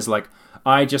lowest one is like,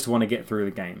 I just want to get through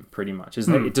the game, pretty much.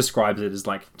 It describes it as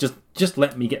like, just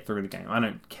let me get through the game. I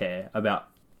don't care about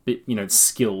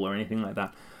skill or anything like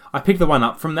that. I picked the one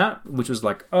up from that, which was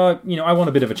like, I want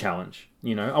a bit of a challenge.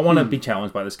 I want to be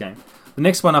challenged by this game. The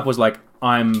next one up was like,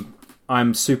 I'm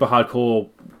super hardcore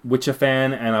Witcher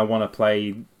fan, and I want to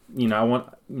play. I want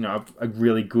a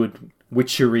really good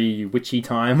witchy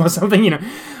time or something.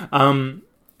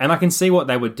 And I can see what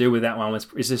they would do with that one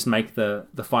is just make the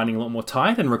fighting a lot more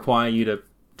tight and require you to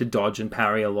dodge and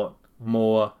parry a lot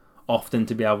more often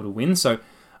to be able to win. So,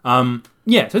 so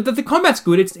the combat's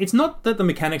good. It's not that the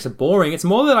mechanics are boring. It's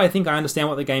more that I think I understand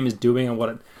what the game is doing and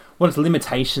what its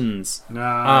limitations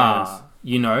are.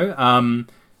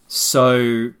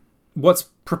 So what's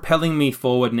propelling me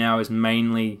forward now is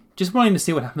mainly just wanting to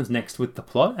see what happens next with the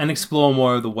plot and explore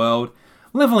more of the world.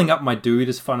 Leveling up my dude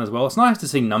is fun as well. It's nice to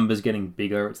see numbers getting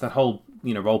bigger. It's that whole,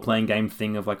 role-playing game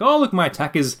thing of like, oh, look, my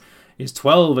attack is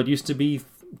 12. It used to be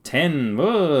 10.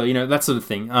 Whoa, that sort of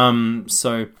thing. Enjoying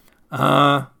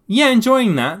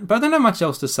that. But I don't have much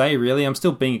else to say, really. I'm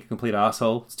still being a complete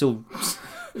arsehole. Still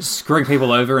screwing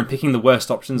people over and picking the worst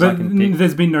options I can pick.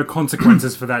 There's been no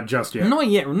consequences for that just yet. Not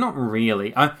yet. Not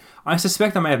really. I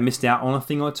suspect I may have missed out on a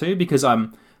thing or two because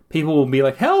people will be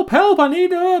like, help, I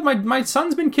need, my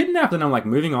son's been kidnapped. And I'm like,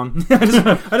 moving on. I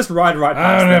just ride right past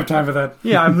I don't them. have time for that.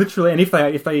 Yeah, I'm literally, and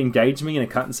if they engage me in a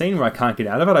cutscene where I can't get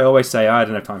out of it, I always say, I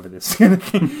don't have time for this.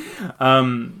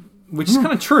 Which is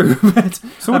kind of true. But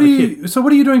So what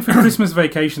are you doing for Christmas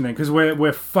vacation then? Because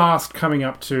we're fast coming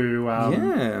up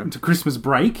to Christmas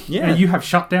break. Yeah. And you have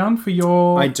shutdown for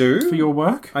your I do. for your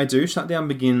work. I do. Shutdown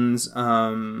begins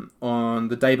on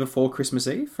the day before Christmas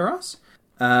Eve for us.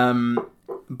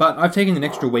 But I've taken an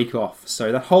extra week off, so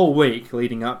that whole week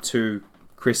leading up to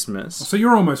Christmas. So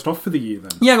you're almost off for the year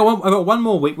then. Yeah, I've got one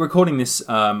more week. Recording this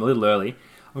a little early.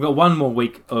 I've got one more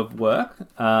week of work,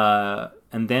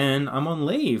 and then I'm on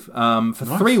leave for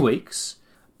 3 weeks.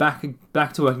 Back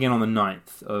to work again on the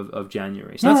 9th of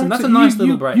January. So that's a nice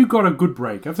little break. You got a good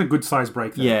break. That's a good size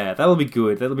break then. Yeah, that'll be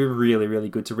good. That'll be really, really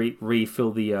good to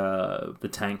refill the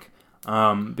tank.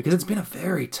 Because it's been a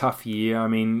very tough year. I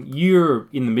mean, you're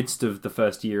in the midst of the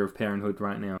first year of parenthood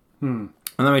right now. And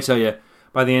let me tell you,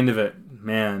 by the end of it,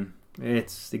 man,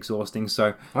 it's exhausting.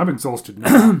 So I'm exhausted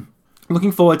now.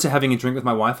 looking forward to having a drink with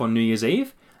my wife on New Year's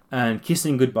Eve and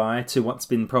kissing goodbye to what's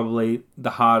been probably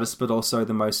the hardest but also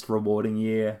the most rewarding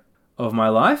year of my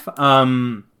life.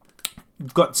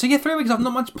 Got 3 weeks off.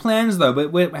 Not much plans though,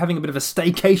 but we're having a bit of a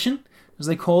staycation, as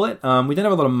they call it. We don't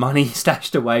have a lot of money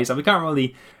stashed away, so we can't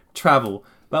really travel,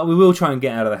 but we will try and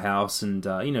get out of the house and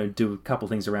do a couple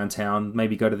things around town.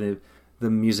 Maybe go to the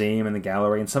museum and the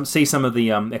gallery and see some of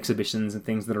the exhibitions and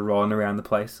things that are rolling around the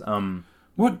place.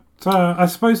 I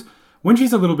suppose when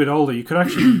she's a little bit older, you could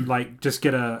actually just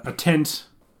get a tent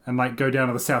and go down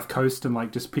to the south coast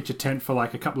and just pitch a tent for a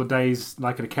couple of days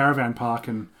at a caravan park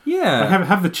and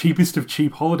have the cheapest of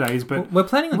cheap holidays. But we're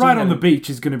planning on right doing on that the beach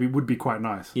would be quite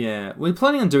nice. Yeah, we're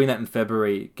planning on doing that in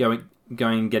February.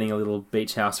 Getting a little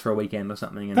beach house for a weekend or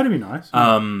something. And, that'd be nice.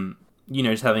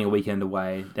 Just having a weekend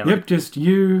away. Just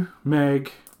you,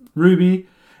 Meg, Ruby,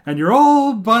 and your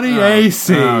old buddy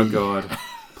AC. Oh God,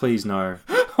 please no.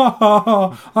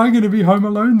 I'm going to be home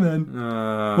alone then.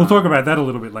 We'll talk about that a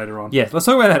little bit later on. Yeah, let's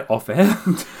talk about that off air.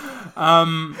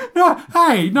 No,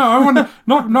 hey, no, I want to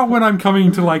not when I'm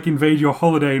coming to like invade your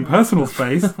holiday and personal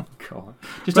space. God.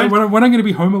 Just But don't, when I'm going to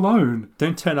be home alone.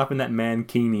 don't turn up in that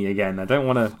mankini again. I don't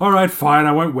want to. All right, fine,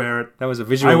 I won't wear it. That was a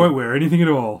visual. I won't wear anything at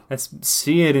all. That's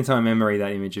seared into my memory.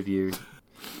 That image of you.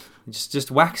 Just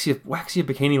wax your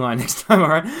bikini line next time. All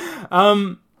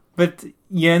right. But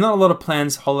yeah, not a lot of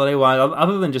plans holiday wise,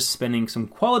 other than just spending some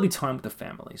quality time with the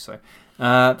family. So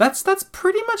that's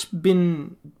pretty much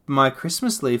been my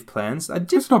Christmas leave plans.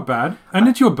 It's not bad. And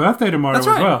it's your birthday tomorrow That's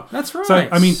as right. well. That's right. So,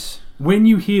 I mean, when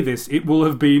you hear this, it will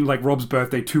have been like Rob's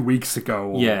birthday 2 weeks ago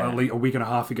or Yeah. a week and a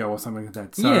half ago or something like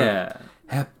that. So, yeah.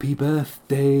 happy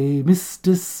birthday,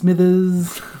 Mr.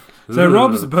 Smithers. So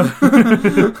Rob's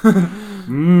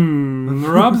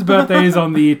Rob's birthday is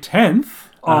on the 10th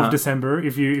of December.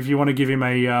 If you want to give him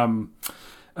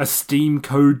a Steam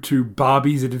code to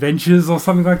Barbie's Adventures or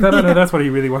something like that. I know that's what he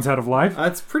really wants out of life.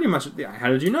 That's pretty much. Yeah, how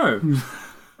did you know?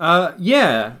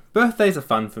 Yeah, birthdays are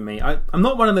fun for me. I'm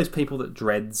not one of those people that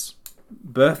dreads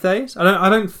birthdays. I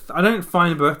don't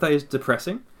find birthdays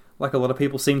depressing like a lot of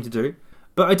people seem to do.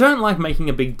 But I don't like making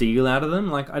a big deal out of them.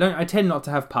 Like I tend not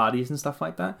to have parties and stuff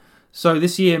like that. So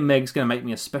this year, Meg's going to make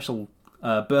me a special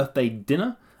birthday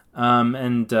dinner,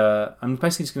 and I'm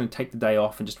basically just going to take the day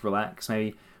off and just relax,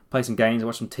 maybe play some games,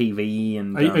 watch some TV.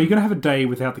 And Are you going to have a day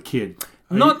without the kid?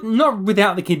 Not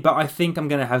without the kid, but I think I'm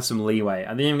going to have some leeway.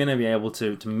 I think I'm going to be able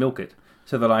to milk it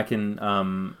so that I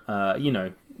can,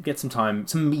 get some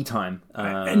me time.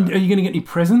 And are you going to get any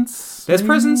presents? There's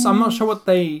presents. I'm not sure what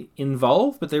they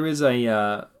involve, but there is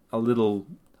a little.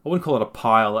 I wouldn't call it a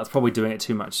pile. That's probably doing it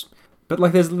too much. But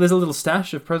like, there's a little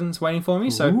stash of presents waiting for me.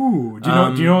 So, ooh, do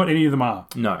you know what any of them are?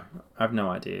 No, I have no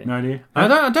idea. No idea.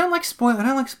 I don't like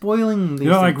spoiling. These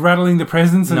You're not like rattling the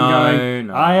presents and going,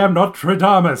 No. I am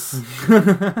Nostradamus.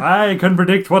 I can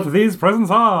predict what these presents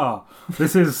are.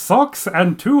 This is socks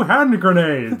and 2 hand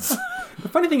grenades. The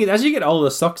funny thing is, as you get older,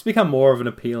 socks become more of an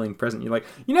appealing present. You're like,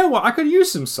 you know what? I could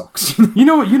use some socks. You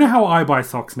know what? You know how I buy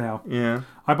socks now? Yeah.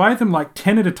 I buy them like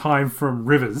 10 at a time from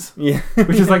Rivers. Yeah.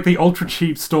 Which is like the ultra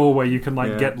cheap store where you can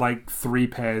Yeah. get like 3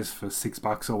 pairs for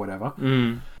 $6 or whatever.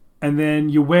 Mm. And then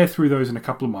you wear through those in a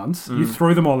couple of months. You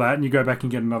throw them all out and you go back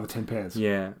and get another 10 pairs.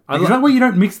 Yeah. Is that why you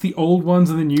don't mix the old ones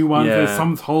and the new ones? Yeah. There's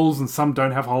some holes and some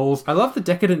don't have holes. I love the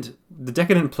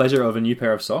decadent pleasure of a new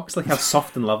pair of socks, like how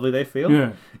soft and lovely they feel.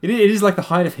 Yeah. It is like the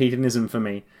height of hedonism for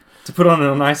me to put on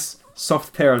a nice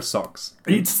soft pair of socks.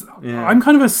 Yeah. I'm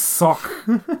kind of a sock.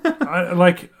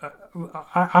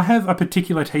 I have a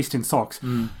particular taste in socks.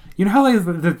 You know how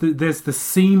there's the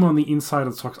seam on the inside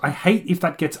of the socks? I hate if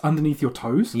that gets underneath your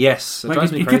toes. Yes, it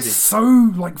drives me it crazy. gets so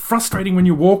like frustrating when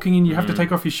you're walking and you have to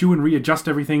take off your shoe and readjust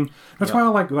everything. That's why I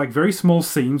like very small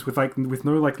seams with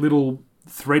no like little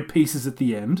thread pieces at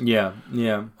the end. Yeah,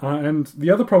 yeah. And the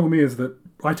other problem is that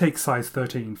I take size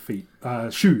 13 feet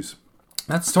shoes.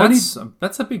 That's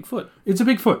a big foot. It's a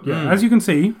big foot, yeah. As you can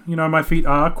see, my feet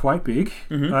are quite big.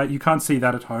 You can't see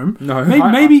that at home. No,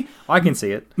 maybe I can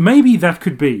see it. Maybe that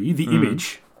could be the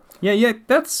image. Yeah.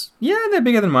 They're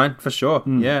bigger than mine for sure.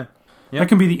 Yeah. That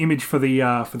can be the image for the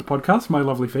podcast. My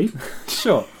lovely feet.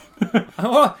 Sure.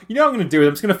 Well, you know what I'm going to do?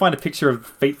 I'm just going to find a picture of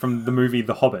feet from the movie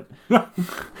The Hobbit.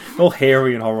 All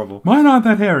hairy and horrible. Mine aren't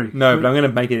that hairy. No, but I'm going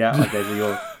to make it out like those are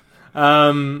yours.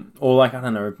 Or like, I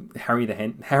don't know, Harry the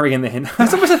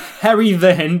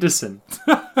Henderson.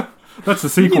 That's the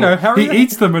sequel. He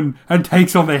eats them and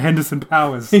takes on their Henderson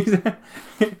powers. That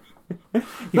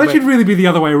should really be the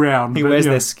other way around. He wears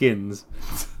their skins.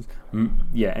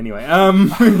 Yeah, anyway.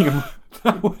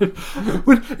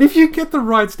 If you get the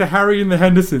rights to Harry and the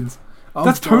Hendersons,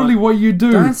 that's totally what you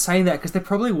do. Don't say that, because they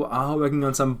probably are working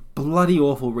on some bloody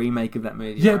awful remake of that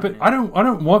movie. Yeah, but now. I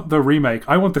don't want the remake.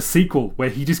 I want the sequel where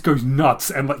he just goes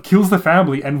nuts and like kills the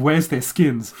family and wears their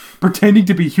skins, pretending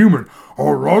to be human.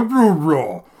 I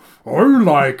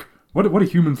like what do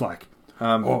humans like?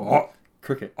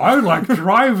 Cricket. I like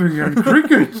driving and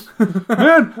cricket.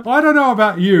 Man, I don't know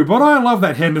about you, but I love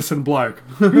that Henderson bloke.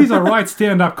 He's a right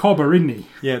stand-up cobber, isn't he?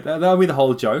 Yeah, that'll be the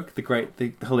whole joke.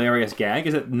 The hilarious gag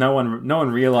is that no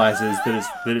one realizes that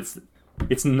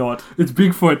it's not. It's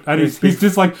Bigfoot, and he's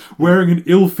just like wearing an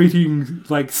ill-fitting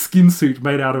like skin suit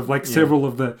made out of like several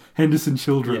of the Henderson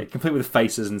children. Yeah, complete with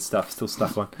faces and stuff still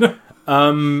stuck on.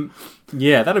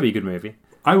 Yeah, that'll be a good movie.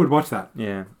 I would watch that.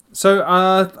 Yeah. So,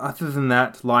 other than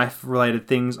that, life-related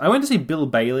things, I went to see Bill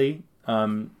Bailey.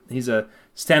 He's a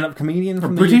stand-up comedian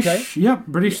from the UK. Yeah,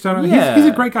 British stand-up. Yeah. He's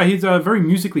a great guy. He's very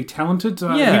musically talented.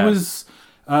 Yeah.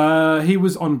 He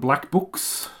was on Black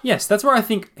Books. Yes, that's where I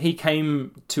think he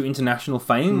came to international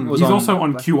fame. He's also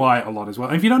on QI a lot as well.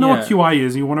 And if you don't know what QI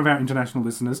is, you're one of our international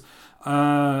listeners,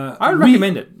 I would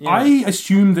recommend it. Yeah. I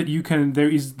assume that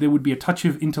there would be a touch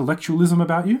of intellectualism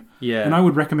about you. Yeah. And I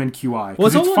would recommend QI. Well,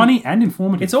 Because it's funny and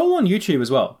informative. It's all on YouTube as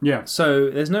well. Yeah. So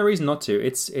there's no reason not to.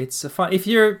 It's a fun. If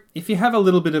you have a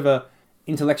little bit of a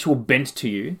intellectual bent to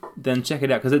you, then check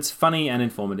it out because it's funny and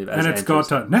informative. And it's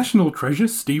got National Treasure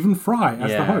Stephen Fry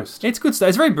as the host. It's good stuff.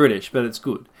 It's very British, but it's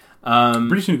good.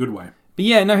 British in a good way. But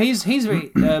yeah, no, he's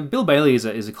very. Bill Bailey is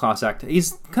a class actor.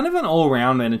 He's kind of an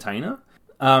all-round entertainer.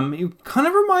 He kind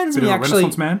of reminds me actually.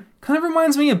 Renaissance man. Kind of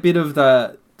reminds me a bit of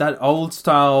that old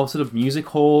style sort of music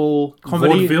hall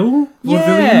comedy. Vaudeville?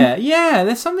 Yeah.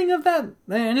 There's something of that,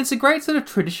 and it's a great sort of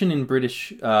tradition in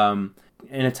British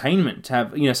entertainment to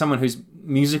have someone who's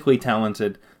musically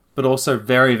talented, but also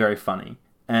very, very funny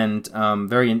and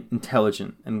very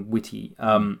intelligent and witty.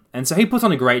 And so he puts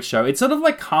on a great show. It's sort of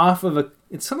like half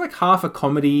a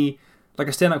comedy. Like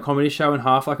a stand-up comedy show and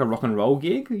half like a rock and roll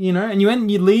gig, and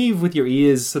you leave with your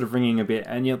ears sort of ringing a bit,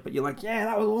 but you're like, yeah,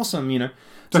 that was awesome,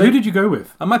 So who did you go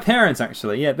with? My parents,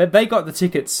 actually, yeah. They got the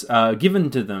tickets given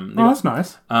to them. That's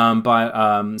nice.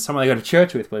 By someone they go to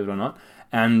church with, believe it or not.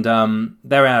 And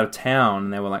they were out of town,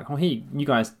 and they were like, oh, here, you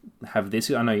guys have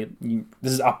this. I know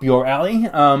this is up your alley.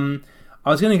 I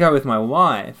was going to go with my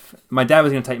wife. My dad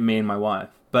was going to take me and my wife,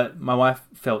 but my wife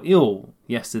fell ill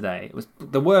yesterday. It was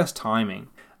the worst timing.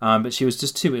 But she was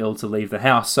just too ill to leave the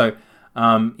house. So,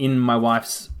 in my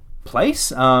wife's place,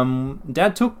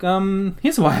 Dad took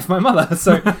his wife, my mother.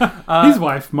 So, his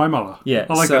wife, my mother. Yeah,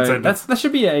 I like that sentence. That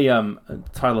should be a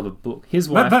title of a book. His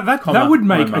wife. That would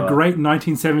make a great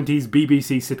 1970s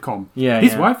BBC sitcom. Yeah,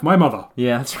 his wife, my mother.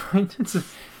 Yeah, that's right.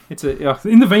 It's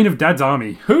in the vein of Dad's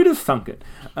Army. Who'd have thunk it?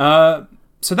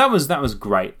 So that was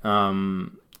great.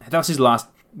 That was his last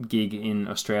gig in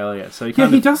Australia. So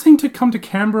he does seem to come to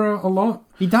Canberra a lot.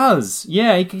 He does.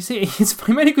 Yeah,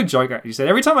 he made a good joke actually. He said,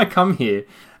 every time I come here,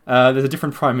 there's a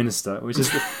different Prime Minister, which is,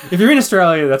 if you're in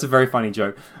Australia, that's a very funny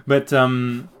joke. But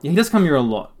he does come here a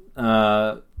lot.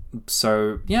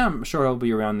 So yeah, I'm sure I'll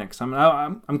be around next time.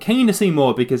 I'm keen to see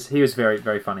more because he was very,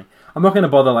 very funny. I'm not going to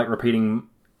bother repeating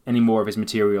any more of his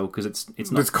material because it's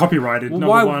not. It's copyrighted. Well,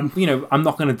 number one. I'm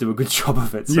not going to do a good job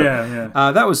of it. So,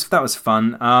 yeah. That was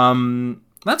fun.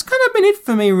 That's kind of been it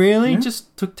for me, really. Yeah.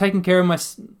 Just taking care of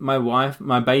my wife.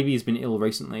 My baby has been ill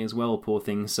recently as well, poor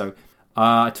thing. So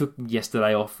I took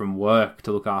yesterday off from work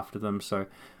to look after them. So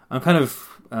I'm kind of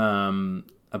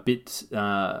a bit sort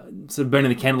of burning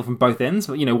the candle from both ends.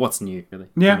 But what's new, really?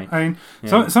 Yeah, I mean,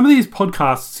 so some of these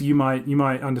podcasts you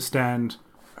might understand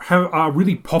are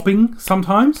really popping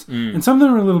sometimes, and some of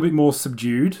them are a little bit more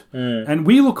subdued. And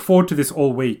we look forward to this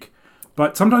all week.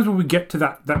 But sometimes when we get to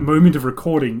that moment of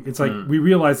recording, it's like we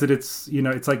realize that it's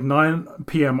it's like 9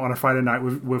 p.m. on a Friday night.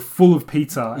 We're full of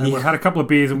pizza and we've had a couple of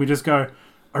beers and we just go,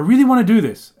 I really want to do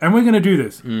this and we're going to do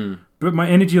this. But my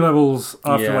energy levels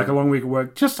after a long week of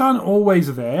work just aren't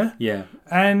always there. Yeah.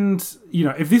 And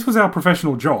if this was our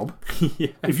professional job,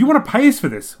 if you want to pay us for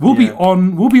this, we'll be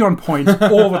on point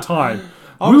all the time.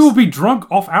 We will be drunk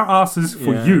off our asses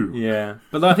for you. Yeah.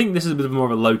 But I think this is a bit more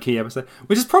of a low-key episode,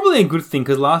 which is probably a good thing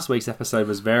because last week's episode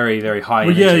was very, very high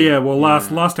energy. Yeah. Well,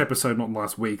 last episode, not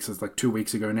last week, so it's like 2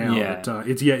 weeks ago now. Yeah. But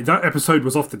that episode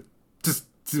was off the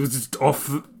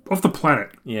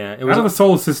planet. Yeah. It was out of the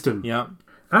solar system. Yeah.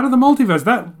 Out of the multiverse.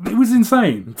 It was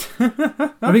insane.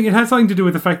 I think it had something to do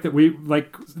with the fact that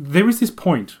there is this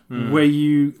point where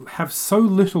you have so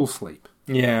little sleep.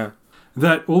 Yeah.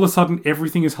 That all of a sudden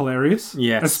everything is hilarious.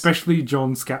 Yes. Especially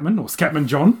John Scatman or Scatman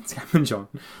John. Scatman John.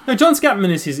 No, John Scatman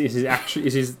is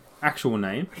his actual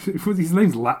name. His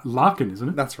name's Larkin, isn't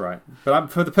it? That's right. But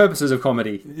for the purposes of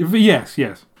comedy. Yes.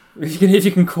 If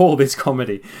you can call this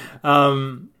comedy.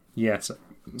 Yes.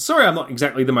 Sorry, I'm not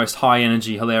exactly the most high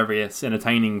energy, hilarious,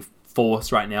 entertaining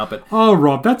force right now, but... Oh,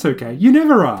 Rob, that's okay. You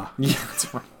never are. Yeah,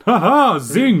 that's right. Haha,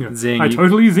 zing! Zing! I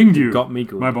totally zinged you. Got me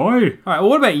good. My boy. Alright, well,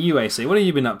 what about you, AC? What have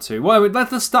you been up to? Well,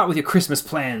 let's start with your Christmas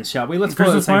plans, shall we? Let's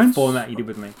follow the same format you did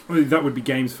with me. Well, that would be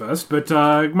games first, but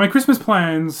my Christmas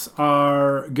plans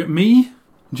are me,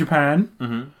 Japan.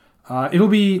 Mm-hmm. It'll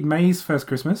be May's first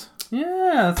Christmas.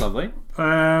 Yeah, that's lovely.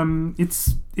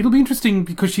 It'll be interesting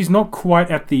because she's not quite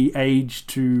at the age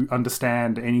to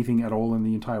understand anything at all in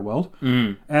the entire world.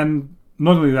 And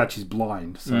not only that, she's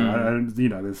blind. So,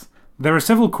 there are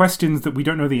several questions that we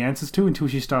don't know the answers to until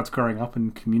she starts growing up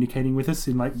and communicating with us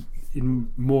in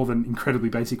more than incredibly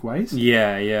basic ways.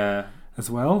 Yeah.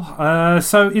 As well.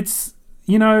 So it's,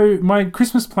 my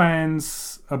Christmas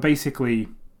plans are basically,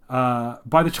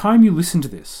 by the time you listen to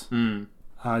this,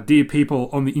 dear people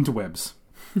on the interwebs,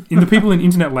 the people in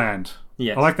internet land.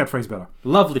 Yes. I like that phrase better.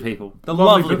 Lovely people.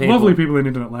 Lovely people. Lovely people in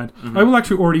internet land. I will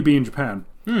actually already be in Japan.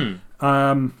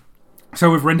 So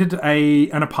we've rented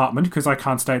an apartment because I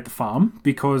can't stay at the farm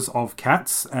because of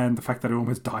cats and the fact that I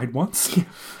almost died once.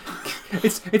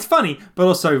 It's funny, but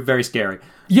also very scary.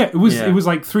 Yeah, it was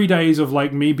like 3 days of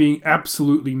like me being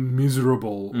absolutely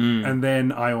miserable, and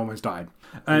then I almost died.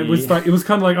 And it was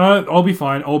kind of like, oh, I'll be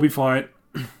fine.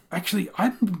 Actually,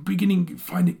 I'm beginning to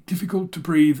find it difficult to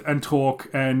breathe and talk,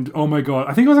 and oh my god,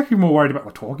 I think I was actually more worried about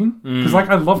the talking because like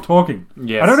I love talking.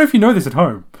 Yes. I don't know if you know this at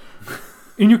home,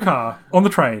 in your car, on the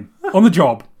train, on the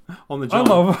job. On the I job.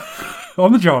 love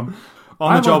on the job.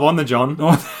 On the John.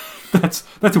 Oh, that's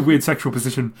a weird sexual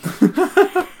position.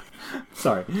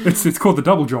 Sorry. It's called the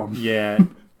double John. Yeah.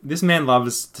 This man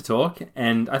loves to talk,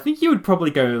 and I think you would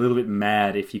probably go a little bit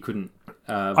mad if you couldn't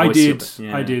I did.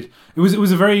 It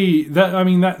was a very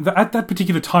at that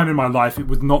particular time in my life, it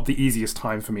was not the easiest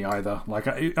time for me either. Like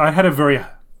I had a very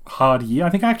hard year. I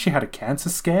think I actually had a cancer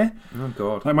scare. Oh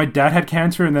god. Like my dad had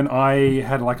cancer, and then I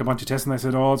had like a bunch of tests, and they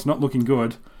said, "Oh, it's not looking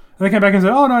good." And they came back and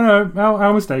said, "Oh no,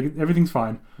 our mistake. Everything's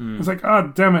fine." I was like,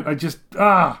 "Oh damn it! I just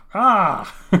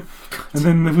And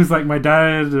then it was like my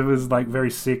dad was like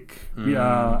very sick.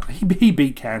 He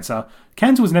beat cancer.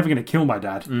 Cancer was never going to kill my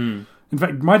dad. In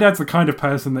fact, my dad's the kind of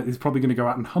person that is probably going to go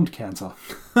out and hunt cancer.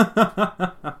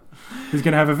 He's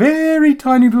going to have a very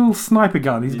tiny little sniper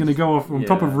gun. He's going to go off on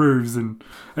top of roofs. And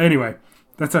anyway,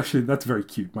 that's very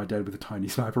cute. My dad with a tiny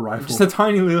sniper rifle. Just a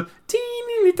teeny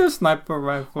little sniper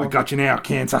rifle. I got you now,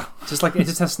 cancer. Just like it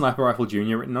just has Sniper Rifle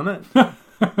Junior written on it.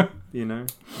 You know?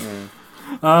 Yeah.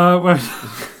 Well,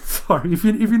 sorry, if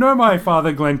you know my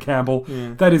father, Glenn Campbell,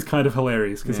 that is kind of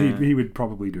hilarious because he would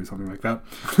probably do something like that.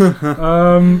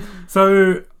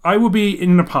 So I will be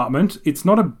in an apartment. It's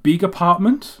not a big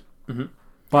apartment,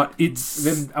 but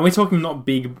it's. Are we talking not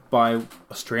big by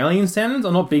Australian standards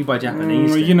or not big by Japanese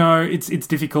standards? You know, it's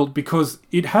difficult because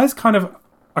it has kind of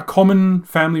a common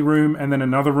family room and then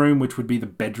another room, which would be the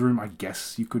bedroom, I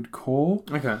guess you could call.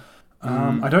 Okay.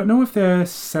 I don't know if they're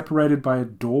separated by a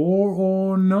door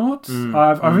or not.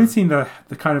 I've only seen the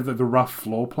kind of the rough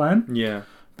floor plan. Yeah.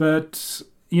 But,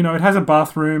 you know, it has a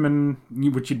bathroom,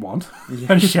 which you'd want, and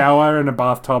a shower and a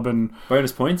bathtub and...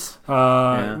 Bonus points.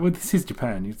 Well, this is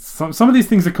Japan. Some of these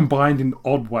things are combined in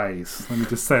odd ways. Let me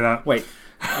just say that. Wait.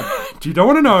 You don't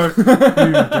want to know.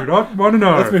 You do not want to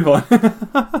know. Let's move on.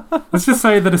 Let's just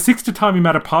say that a 6 tatami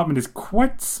mat apartment is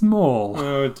quite small.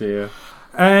 Oh, dear.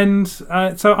 And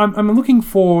so I'm looking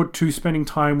forward to spending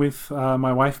time with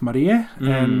my wife Maria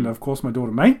and of course my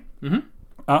daughter May.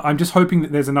 I'm just hoping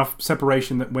that there's enough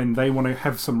separation that when they want to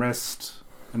have some rest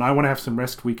and I want to have some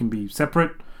rest, we can be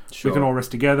separate. Sure. We can all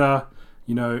rest together.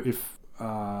 You know, if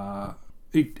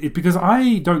because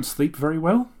I don't sleep very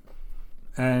well,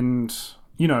 and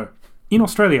you know, in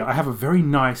Australia I have a very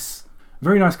nice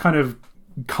kind of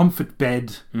comfort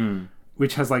bed.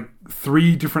 Which has like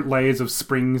 3 different layers of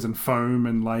springs and foam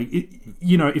and like it,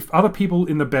 you know, if other people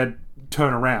in the bed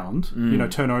turn around, you know,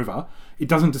 turn over, it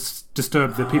doesn't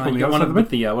disturb the people in the outside of the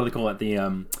bed. What do they call it?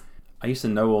 I used to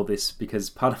know all this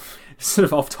because part of it's sort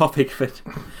of off topic, but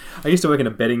I used to work in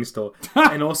a bedding store,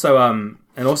 and also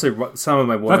some of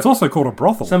my work. That's also called a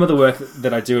brothel. Some of the work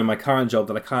that I do in my current job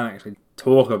that I can't actually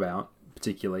talk about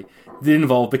particularly did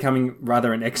involve becoming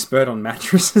rather an expert on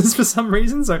mattresses for some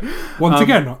reason. So once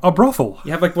again, a brothel.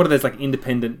 You have like what are those like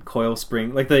independent coil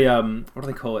spring, like the what do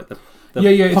they call it? The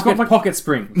it's got like pocket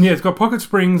springs. Yeah, it's got pocket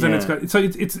springs, and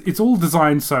it's all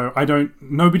designed so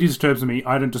nobody disturbs me.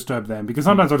 I don't disturb them because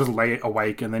sometimes I'll just lay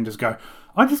awake and then just go.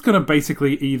 I'm just going to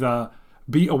basically either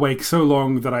be awake so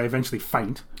long that I eventually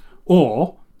faint,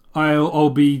 or I'll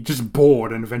be just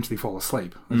bored and eventually fall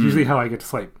asleep. That's usually how I get to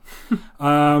sleep.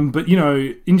 But, you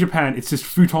know, in Japan, it's just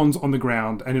futons on the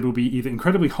ground, and it'll be either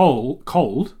incredibly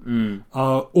cold,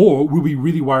 or we'll be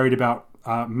really worried about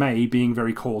May being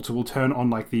very cold, so we'll turn on,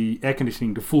 like, the air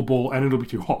conditioning to full ball, and it'll be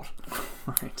too hot.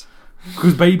 Right.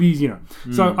 Because babies, you know.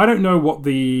 So I don't know what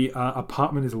the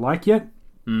apartment is like yet.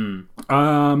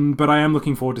 But I am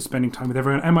looking forward to spending time with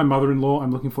everyone. And my mother-in-law,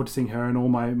 I'm looking forward to seeing her and all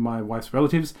my wife's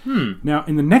relatives. Now,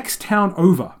 in the next town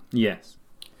over, yes,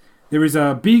 there is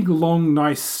a big, long,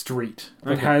 nice street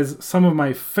that has some of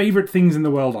my favourite things in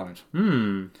the world on it.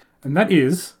 And that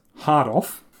is Hard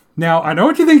Off. Now, I know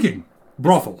what you're thinking.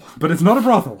 Brothel. But it's not a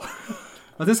brothel.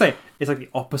 I was going to say, it's like the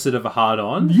opposite of a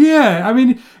hard-on. Yeah, I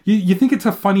mean, you think it's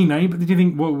a funny name, but then you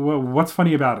think, what's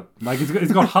funny about it? Like,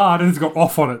 it's got hard and it's got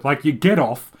off on it. Like, you get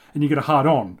off and you get a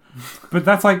hard-on. But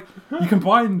that's like, you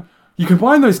combine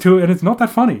those two and it's not that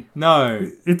funny.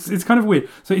 No. It's kind of weird.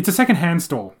 So it's a second-hand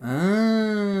store.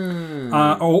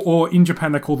 Or in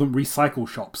Japan, they call them recycle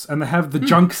shops. And they have the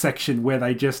junk section where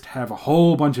they just have a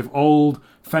whole bunch of old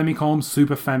Famicom,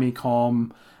 Super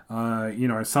Famicom,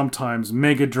 Sometimes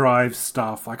Mega Drive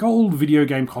stuff, like old video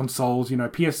game consoles,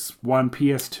 PS1,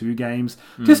 PS2 games,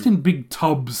 just in big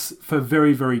tubs for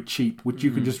very, very cheap, which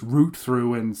you can just root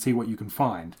through and see what you can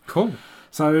find. Cool.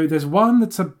 So there's one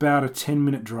that's about a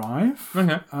 10-minute drive.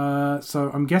 Okay.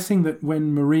 So I'm guessing that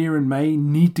when Maria and May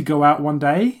need to go out one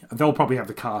day, they'll probably have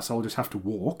the car, so I'll just have to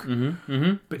walk.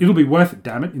 But it'll be worth it,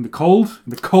 damn it, in the cold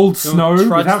snow,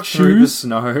 without through shoes. the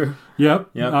snow.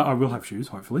 Yep. I will have shoes,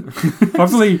 hopefully.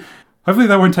 hopefully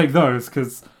they won't take those,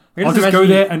 because I'll just go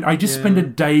there and I just spend a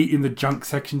day in the junk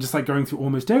section, just like going through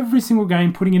almost every single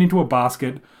game, putting it into a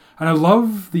basket. And I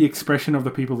love the expression of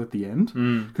the people at the end.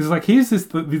 Because here's this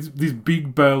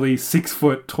big, burly, 6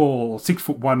 foot tall,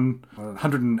 6'1",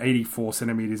 184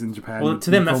 centimeters in Japan. Well,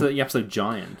 to them, that's the absolute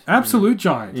giant. Absolute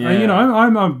giant. Yeah.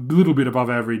 I'm a little bit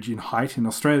above average in height in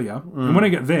Australia. And when I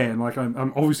get there, and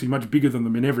I'm obviously much bigger than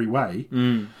them in every way,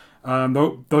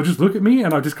 they'll just look at me,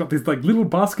 and I've just got this little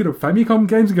basket of Famicom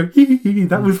games and go, hee,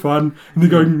 that was fun. And they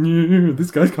go,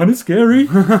 this guy's kind of scary.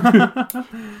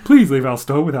 Please leave our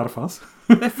store without a fuss.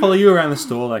 They follow you around the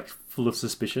store full of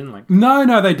suspicion.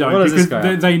 No, they don't. What does Because this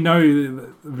guy they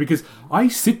know. Because I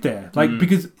sit there,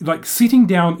 because sitting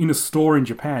down in a store in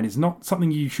Japan is not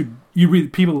something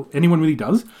anyone really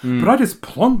does. But I just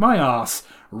plonk my ass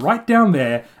right down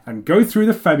there and go through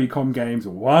the Famicom games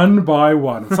one by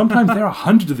one. And sometimes there are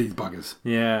 100 of these buggers.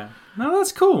 Yeah. No,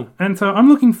 that's cool. And so I'm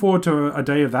looking forward to a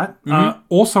day of that.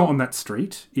 Also on that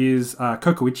street is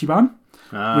Koko Ichiban,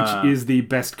 which is the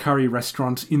best curry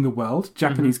restaurant in the world.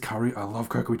 Japanese curry. I love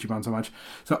Koko Ichiban so much.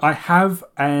 So I have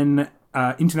an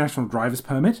international driver's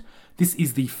permit. This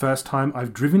is the first time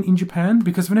I've driven in Japan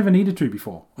because I've never needed to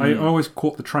before. I always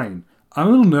caught the train. I'm a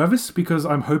little nervous because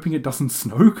I'm hoping it doesn't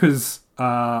snow because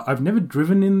I've never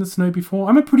driven in the snow before.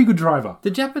 I'm a pretty good driver.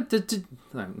 In Japan,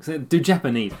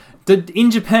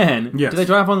 Yes. do they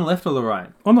drive on the left or the right?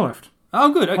 On the left.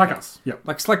 Oh, good. Okay. Like us. Yeah.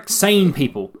 Like sane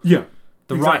people. Yeah.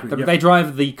 Right. They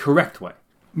drive the correct way.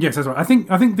 Yes, that's right. I think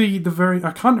I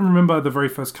can't remember the very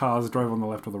first cars drove on the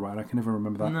left or the right. I can never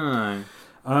remember that.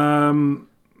 No.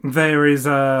 There is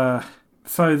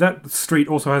so that street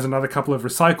also has another couple of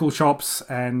recycle shops,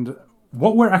 and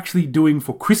what we're actually doing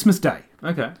for Christmas Day.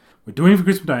 Okay. We're doing it for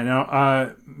Christmas Day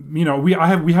now. We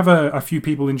have a few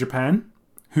people in Japan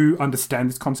who understand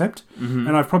this concept,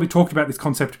 and I've probably talked about this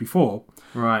concept before.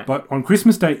 Right. But on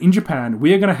Christmas Day in Japan,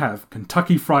 we are going to have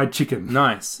Kentucky Fried Chicken.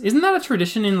 Nice. Isn't that a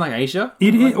tradition in Asia?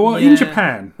 It is. Well, in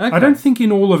Japan. Okay. I don't think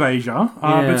in all of Asia,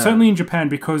 but certainly in Japan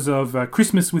because of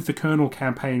Christmas with the Colonel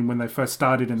campaign when they first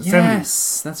started in the 70s.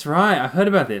 Yes, that's right. I heard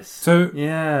about this. So,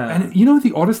 yeah. And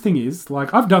the oddest thing is,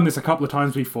 I've done this a couple of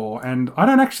times before, and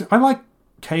I like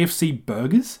KFC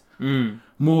burgers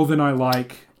more than I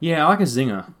like... Yeah, I like a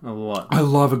zinger a lot. I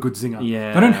love a good zinger.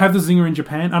 Yeah. They don't have the zinger in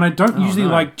Japan, and I don't usually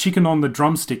like chicken on the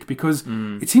drumstick because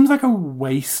it seems like a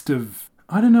waste of...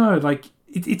 I don't know,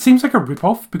 it seems like a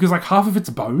rip-off because half of it's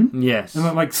bone. Yes.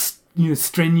 And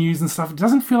strenuous and stuff. It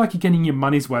doesn't feel like you're getting your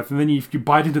money's worth, and then if you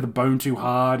bite into the bone too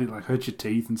hard, it hurts your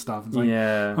teeth and stuff. It's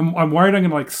I'm worried I'm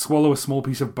going to swallow a small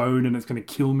piece of bone and it's going to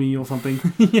kill me or something.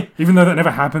 Even though that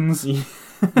never happens. Yeah.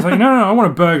 It's no, I want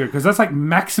a burger because that's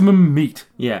maximum meat.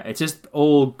 Yeah, it's just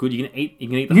all good. You can eat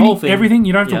the whole thing. Everything.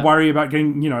 You don't have to worry about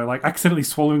getting, accidentally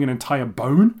swallowing an entire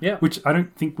bone. Yeah. Which I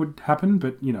don't think would happen,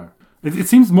 but, it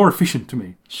seems more efficient to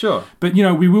me. Sure. But,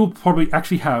 we will probably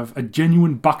actually have a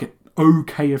genuine bucket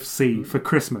KFC for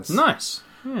Christmas. Nice.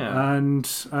 Yeah. And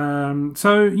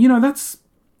so, that's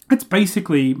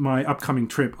basically my upcoming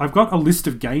trip. I've got a list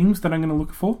of games that I'm going to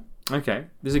look for. Okay.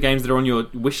 These are games that are on your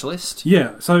wish list?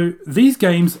 Yeah. So these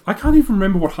games, I can't even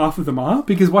remember what half of them are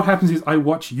because what happens is I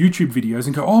watch YouTube videos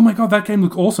and go, oh my God, that game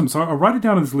looks awesome. So I write it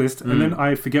down on this list and then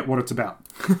I forget what it's about.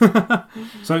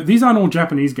 So these aren't all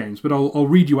Japanese games, but I'll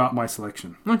read you out my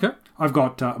selection. Okay. I've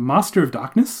got Master of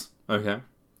Darkness. Okay.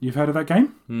 You've heard of that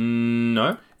game?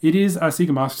 No. It is a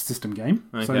Sega Master System game,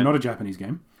 Okay. so not a Japanese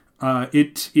game.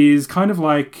 It is kind of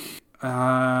like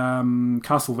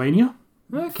Castlevania.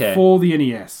 Okay. For the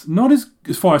NES, not as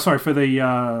for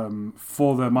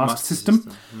the Master System.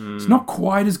 It's not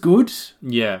quite as good.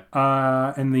 Yeah.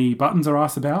 And the buttons are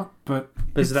asked about, but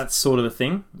is that sort of a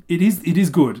thing? It is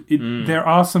good. There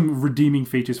are some redeeming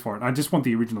features for it. I just want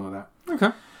the original of that.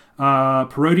 Okay.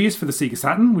 Parodius for the Sega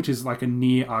Saturn, which is like a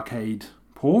near arcade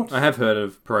port. I have heard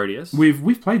of Parodius.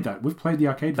 We've played that. We've played the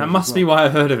arcade. That must be why I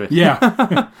heard of it.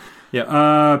 Yeah. Yep.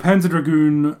 Panzer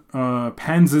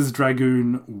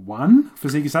Dragoon 1 for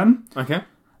Sega Saturn. Okay.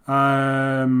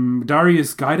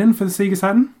 Darius Gaiden for the Sega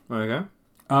Saturn. Okay.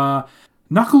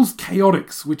 Knuckles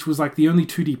Chaotix, which was the only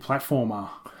 2D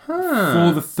platformer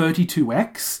for the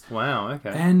 32X. Wow, okay.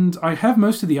 And I have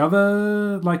most of the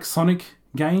other Sonic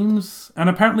games, and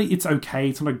apparently it's okay.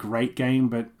 It's not a great game,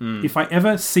 but if I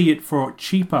ever see it for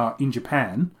cheaper in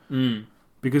Japan,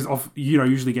 because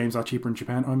usually games are cheaper in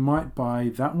Japan, I might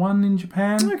buy that one in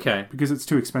Japan. Okay. Because it's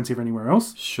too expensive anywhere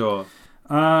else. Sure.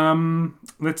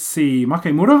 Let's see,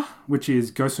 Makemura, which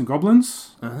is Ghosts and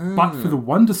Goblins, but for the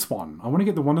Wonder Swan. I want to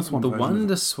get the Wonder Swan version. The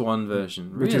Wonder Swan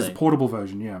version, really? Which is a portable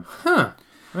version, yeah. Huh.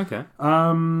 Okay.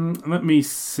 Let me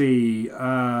see.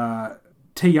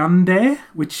 Teyande,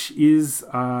 which is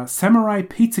Samurai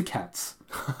Pizza Cats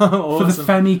for the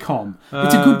Famicom.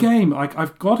 It's a good game. Like,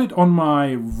 I've got it on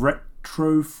my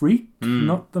Retro Freak.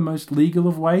 Not the most legal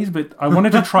of ways, but I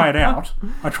wanted to try it out.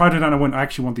 I tried it out and I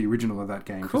actually want the original of that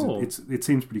game. Cool. It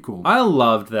seems pretty cool. I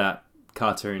loved that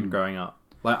cartoon growing up.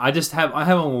 Like, I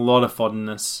have a lot of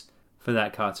fondness for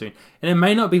that cartoon. And it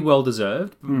may not be well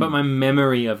deserved, but my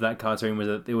memory of that cartoon was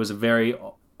that it was very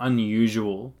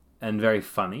unusual and very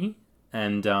funny.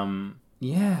 And so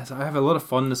I have a lot of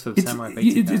fondness for the Samurai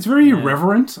Pizza Cat. It's very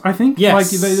irreverent, I think. Yes. Like,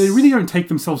 they really don't take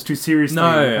themselves too seriously.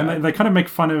 No. And they kind of make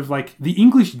fun of, like, the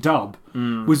English dub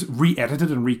was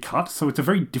re-edited and recut, so it's a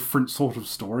very different sort of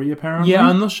story, apparently. Yeah,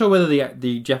 I'm not sure whether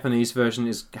the Japanese version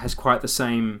has quite the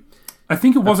same I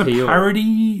think it was appeal. a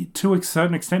parody to a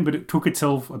certain extent, but it took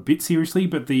itself a bit seriously,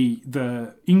 but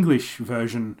the English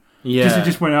version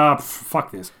just went,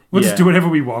 fuck this. We'll just do whatever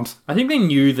we want. I think they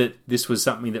knew that this was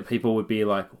something that people would be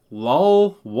like,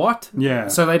 lol, what? Yeah.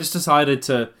 So they just decided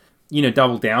to,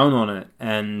 double down on it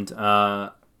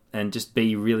and just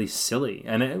be really silly.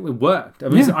 And it worked. I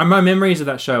mean, my memories of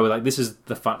that show were like, this is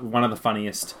one of the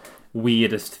funniest,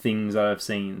 weirdest things I've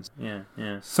seen. Yeah.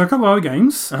 So a couple of other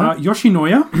games.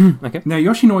 Yoshinoya. Okay. Now,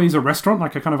 Yoshinoya is a restaurant,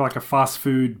 like a fast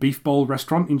food beef bowl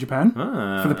restaurant in Japan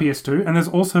for the PS2. And there's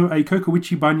also a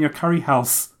Kokoichi Banya Curry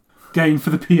House game for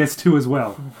the PS2 as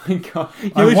well. Oh my god!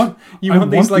 I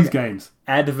want these games.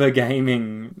 Adver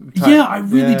gaming. Yeah, I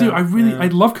really do. I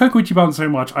love Kokoichi Ban so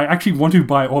much. I actually want to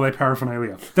buy all their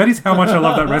paraphernalia. That is how much I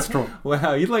love that restaurant.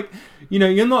 Wow,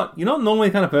 you're not normally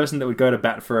the kind of person that would go to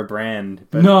bat for a brand.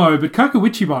 But... No, but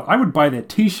Kokoichi Ban, I would buy their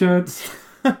t-shirts.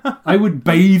 I would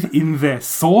bathe in their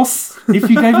sauce if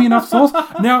you gave me enough sauce.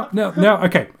 Now,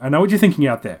 okay, I know what you're thinking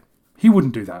out there. He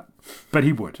wouldn't do that, but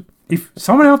he would. If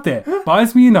someone out there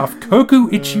buys me enough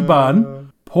Kokoichi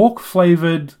Ban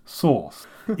pork-flavored sauce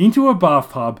into a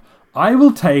bathtub, I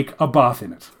will take a bath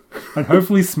in it. And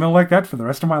hopefully smell like that for the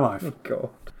rest of my life. Oh, God.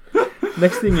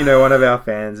 Next thing you know, one of our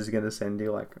fans is going to send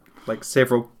you like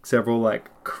several like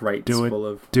crates full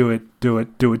of... Do it. Oh,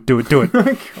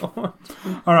 God.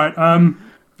 All right,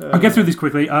 I'll get through this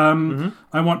quickly. I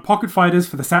want Pocket Fighters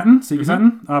for the Saturn, Sega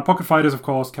Saturn. Pocket Fighters, of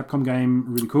course, Capcom game,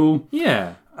 really cool.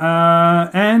 Yeah.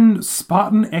 And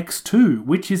Spartan X2,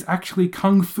 which is actually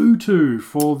Kung Fu 2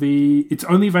 for it's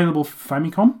only available for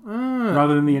Famicom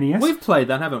rather than the NES. We've played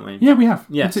that, haven't we? Yeah, we have.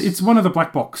 Yes. It's one of the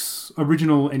black box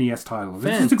original NES titles.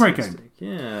 It's a great game.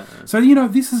 Yeah. So,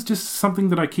 this is just something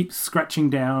that I keep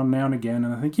scratching down now and again,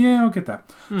 and I think, I'll get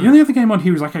that. The only other game on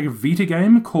here is like a Vita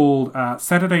game called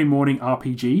Saturday Morning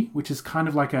RPG, which is kind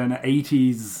of like an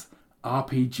 80s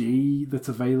RPG that's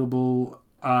available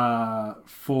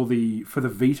for the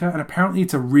Vita, and apparently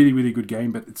it's a really, really good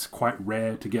game, but it's quite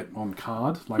rare to get on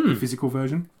card, like the physical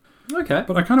version. Okay.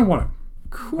 But I kind of want it.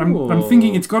 Cool. I'm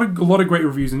thinking it's got a lot of great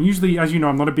reviews, and usually, as you know,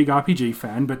 I'm not a big RPG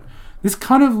fan, but this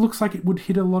kind of looks like it would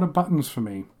hit a lot of buttons for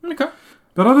me. Okay.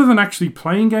 But other than actually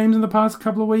playing games in the past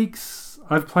couple of weeks,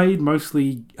 I've played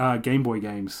mostly Game Boy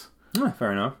games. Oh,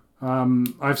 fair enough.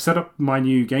 I've set up my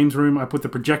new games room. I put the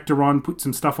projector on, put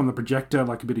some stuff on the projector,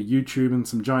 like a bit of YouTube and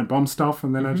some Giant Bomb stuff,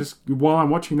 and then I just, while I'm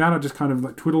watching that, I just kind of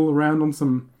like twiddle around on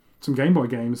some Game Boy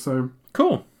games. So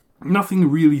cool. Nothing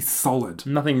really solid.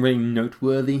 Nothing really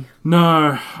noteworthy.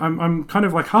 No, I'm kind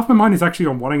of like half my mind is actually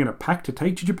on what I'm going to pack to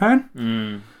take to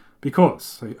Japan.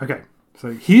 Because,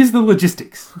 so here's the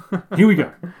logistics. Here we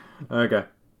go. Okay.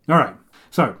 All right.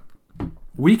 So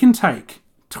we can take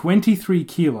 23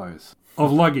 kilos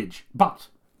of luggage, but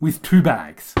with 2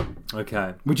 bags.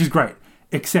 Okay. Which is great,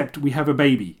 except we have a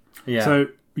baby. Yeah. So,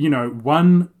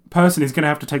 one person is going to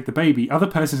have to take the baby, other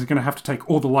person is going to have to take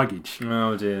all the luggage.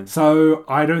 Oh, dear. So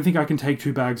I don't think I can take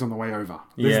 2 bags on the way over.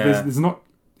 It's not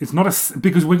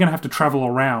because we're going to have to travel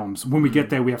around. When we get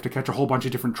there, we have to catch a whole bunch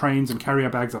of different trains and carry our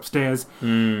bags upstairs.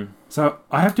 So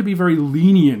I have to be very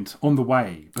lenient on the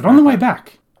way. But on the way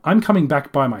back, I'm coming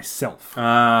back by myself.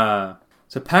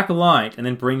 So pack light and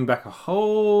then bring back a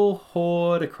whole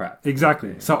horde of crap.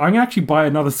 Exactly. So I'm going to actually buy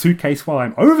another suitcase while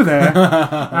I'm over there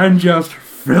and just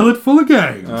fill it full of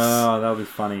games. Oh, that'll be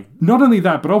funny. Not only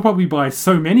that, but I'll probably buy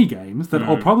so many games that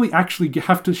I'll probably actually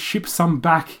have to ship some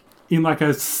back in like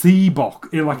a C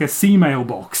mail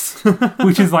box,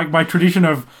 which is like my tradition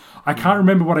of, I can't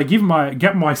remember what I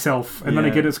get myself, and then I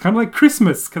Yeah. get it's kind of like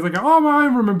Christmas because I go, oh, I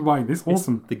remember buying this.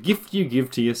 Awesome. The gift you give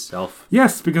to yourself.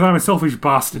 Yes, because I'm a selfish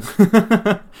bastard.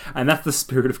 And that's the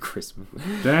spirit of Christmas.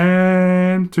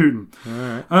 Dan Tootin.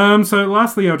 Alright. So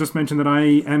lastly, I'll just mention that I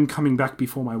am coming back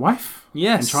before my wife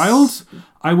Yes. and child.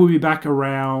 I will be back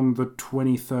around the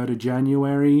 23rd of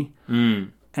January.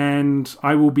 And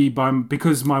I will be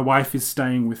because my wife is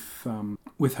staying with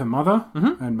her mother,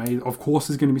 and May, of course,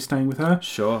 is going to be staying with her.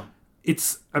 Sure.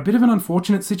 It's a bit of an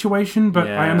unfortunate situation, but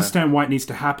I Yeah. understand why it needs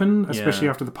to happen, especially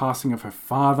Yeah. after the passing of her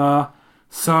father.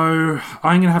 So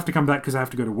I'm going to have to come back because I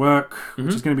have to go to work,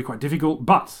 which is going to be quite difficult.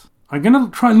 But I'm going to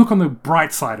try and look on the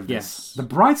bright side of this. Yes. The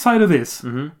bright side of this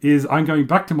is I'm going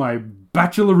back to my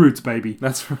bachelor roots, baby.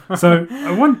 That's right. So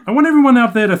I want everyone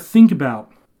out there to think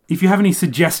about if you have any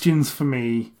suggestions for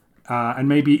me, and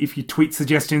maybe if you tweet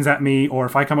suggestions at me, or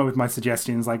if I come up with my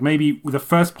suggestions, like maybe with the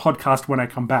first podcast when I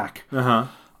come back,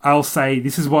 I'll say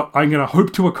this is what I'm going to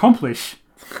hope to accomplish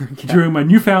during my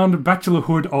newfound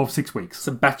bachelorhood of 6 weeks.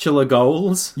 So bachelor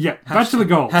goals. Yeah, bachelor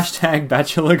goals. Hashtag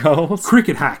bachelor goals.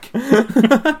 Cricket hack.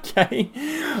 Okay.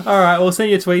 All right. We'll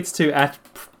send your tweets to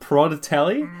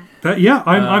 @Prodtelly.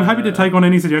 I'm happy to take on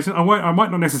any suggestions. I might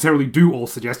not necessarily do all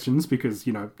suggestions because,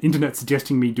 internet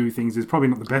suggesting me do things is probably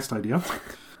not the best idea.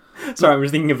 Sorry, I'm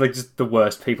just thinking of like just the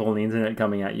worst people on the internet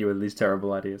coming at you with these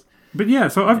terrible ideas. But yeah,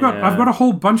 so I've got a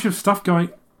whole bunch of stuff going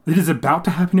that is about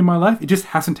to happen in my life. It just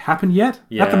hasn't happened yet.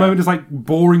 Yeah. At the moment, it's like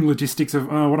boring logistics of,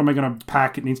 what am I going to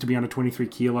pack? It needs to be under 23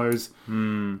 kilos.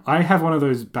 I have one of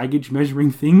those baggage measuring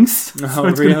things. Oh, So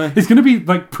it's really? It's going to be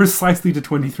like precisely to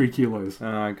 23 kilos.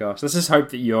 Oh gosh, let's just hope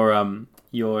that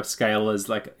your scale is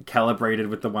like calibrated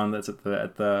with the one that's at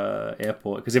the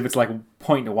airport. Because if it's like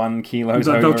 0.1 kilos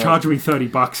over, They'll charge me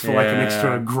 $30 for like an Yeah.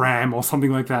 extra gram or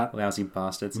something like that. lousy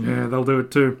bastards. Yeah, they'll do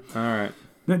it too. All right.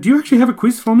 Now, do you actually have a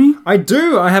quiz for me? I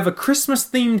do. I have a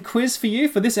Christmas-themed quiz for you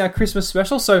for this, our Christmas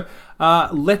special. So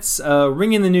let's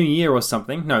ring in the new year or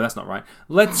something. No, that's not right.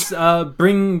 Let's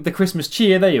bring the Christmas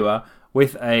cheer, there you are,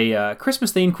 with a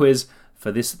Christmas-themed quiz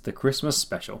for this, the Christmas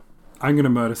special. I'm going to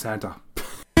murder Santa.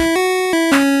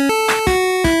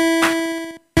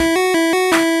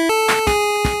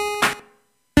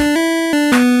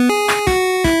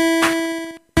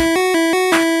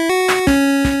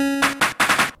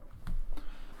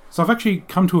 So I've actually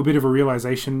come to a bit of a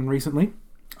realization recently.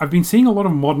 I've been seeing a lot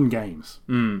of modern games.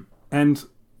 And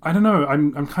I don't know,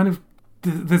 I'm kind of...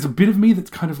 There's a bit of me that's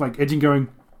kind of like edging going,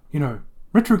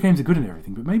 retro games are good and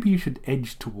everything, but maybe you should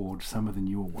edge towards some of the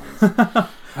newer ones.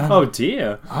 Oh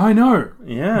dear. I know.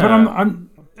 Yeah. But I'm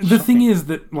the thing is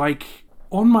that, like,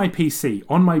 on my PC,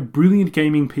 on my brilliant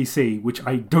gaming PC, which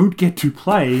I don't get to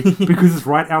play because it's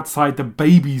right outside the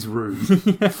baby's room.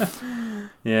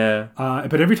 Yeah.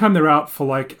 But every time they're out for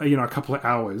like, a couple of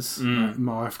hours,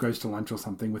 my wife goes to lunch or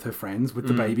something with her friends with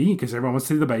the baby, because everyone wants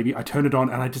to see the baby. I turn it on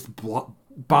and I just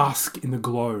bask in the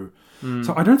glow.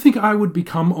 So I don't think I would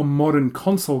become a modern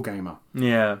console gamer.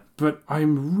 Yeah. But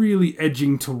I'm really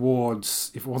edging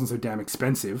towards, if it wasn't so damn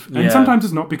expensive, and Yeah. sometimes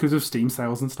it's not because of Steam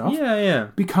sales and stuff, Yeah.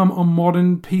 become a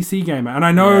modern PC gamer. And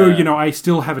I know, Yeah. I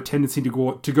still have a tendency to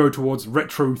go towards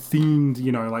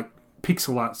retro-themed, like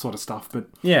pixel art sort of stuff, but...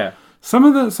 Yeah. Some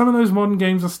of those modern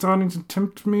games are starting to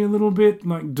tempt me a little bit.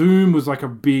 Like Doom was like a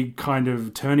big kind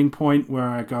of turning point where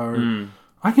I go,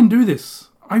 I can do this.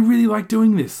 I really like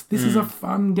doing this. This is a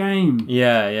fun game.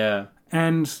 Yeah.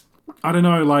 And I don't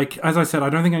know, like, as I said, I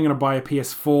don't think I'm going to buy a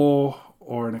PS4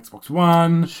 or an Xbox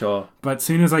One. Sure. But as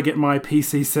soon as I get my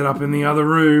PC set up in the other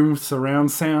room,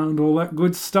 surround sound, all that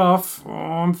good stuff,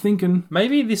 I'm thinking...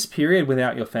 Maybe this period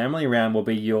without your family around will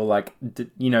be your, like,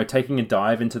 taking a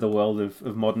dive into the world of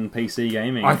modern PC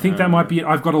gaming. I think that might be it.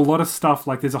 I've got a lot of stuff,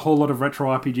 like there's a whole lot of retro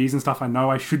RPGs and stuff I know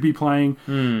I should be playing,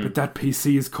 but that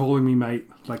PC is calling me, mate.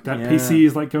 Like, that PC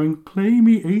is like going, play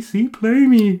me, AC, play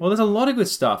me. Well, there's a lot of good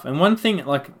stuff. And one thing,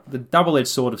 like, the double-edged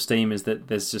sword of Steam is that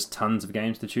there's just tons of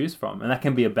games to choose from. And that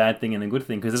can be a bad thing and a good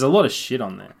thing, because there's a lot of shit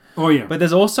on there. Oh, yeah. But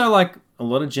there's also, like, a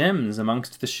lot of gems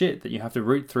amongst the shit that you have to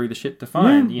root through the shit to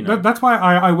find, That's why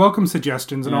I welcome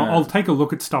suggestions, and Yeah. I'll take a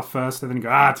look at stuff first, and then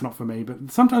go, it's not for me.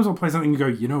 But sometimes I'll play something and go,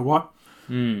 you know what?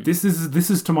 This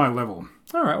is to my level.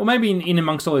 All right. Well, maybe in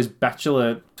amongst all those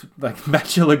bachelor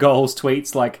goals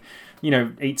tweets, like,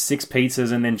 eat 6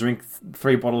 pizzas and then drink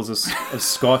 3 bottles of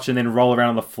scotch and then roll around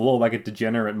on the floor like a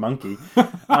degenerate monkey.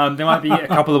 There might be a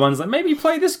couple of ones like, maybe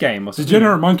play this game or something.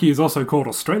 Degenerate Monkey is also called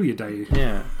Australia Day.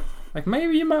 Yeah. Like,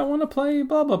 maybe you might want to play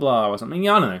blah, blah, blah or something.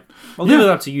 Yeah, I don't know. I'll leave it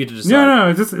up to you to decide. No,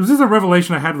 it was just a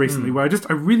revelation I had recently where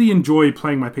I really enjoy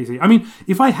playing my PC. I mean,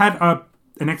 if I had a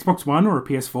an Xbox One or a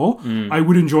PS4, I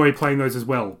would enjoy playing those as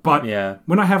well. But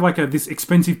when I have like this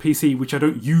expensive PC, which I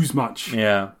don't use much,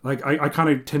 like I kind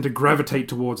of tend to gravitate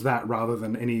towards that rather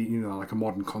than any, like a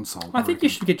modern console. I think you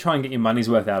should try and get your money's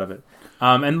worth out of it.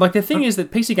 And like the thing is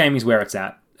that PC gaming is where it's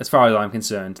at, as far as I'm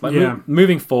concerned. Like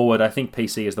moving forward, I think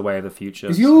PC is the way of the future.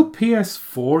 Is your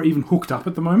PS4 even hooked up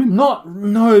at the moment?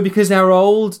 No, because our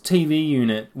old TV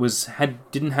unit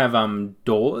didn't have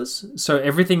doors, so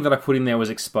everything that I put in there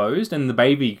was exposed, and the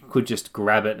baby could just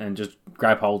grab it and just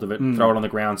grab hold of it, throw it on the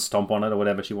ground, stomp on it, or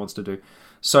whatever she wants to do.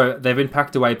 So they've been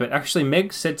packed away. But actually,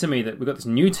 Meg said to me that we've got this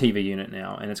new TV unit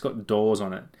now, and it's got doors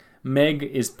on it. Meg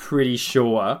is pretty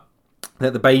sure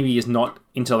that the baby is not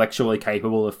intellectually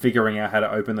capable of figuring out how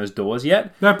to open those doors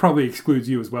yet. That probably excludes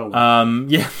you as well.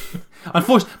 Yeah.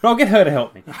 Unfortunately, but I'll get her to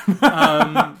help me.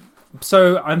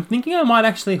 So I'm thinking I might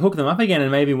actually hook them up again,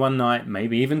 and maybe one night,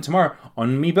 maybe even tomorrow,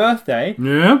 on me birthday,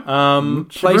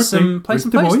 play some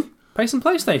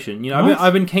PlayStation. Nice.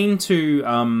 I've been keen to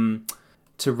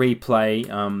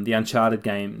replay the Uncharted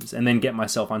games and then get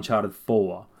myself Uncharted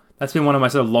 4. That's been one of my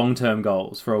sort of long-term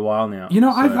goals for a while now.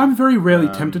 I'm very rarely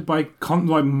tempted by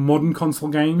modern console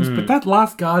games, but that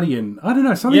Last Guardian, I don't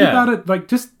know, something about it, like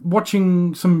just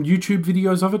watching some YouTube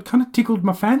videos of it kind of tickled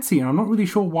my fancy, and I'm not really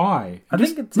sure why. I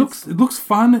think it looks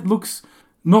fun, it looks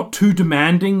not too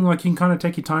demanding, like you can kind of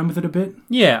take your time with it a bit.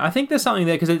 Yeah, I think there's something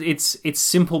there, because it's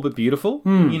simple but beautiful,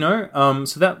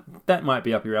 so that might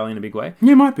be up your alley in a big way.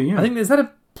 Yeah, it might be, yeah. I think, is that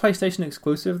a PlayStation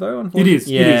exclusive though? It is.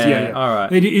 Yeah. All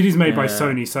right. It is made by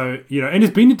Sony, so and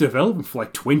it's been in development for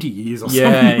like 20 years or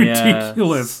something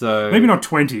ridiculous. So maybe not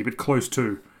 20, but close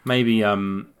to. Maybe I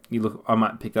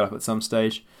might pick that up at some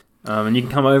stage, and you can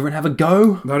come over and have a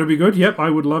go. That'd be good. Yep, I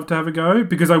would love to have a go,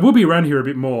 because I will be around here a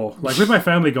bit more. Like with my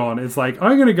family gone, it's like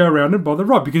I'm going to go around and bother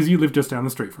Rob, because you live just down the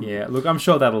street from me. Yeah, look, I'm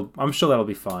sure that'll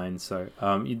be fine. So,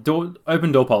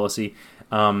 open door policy.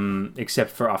 Except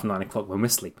for after 9 o'clock when we're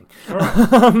sleeping. All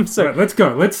right. So right, let's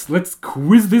go. Let's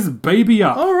quiz this baby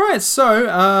up. All right.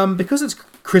 So because it's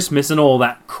Christmas and all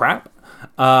that crap,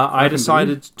 I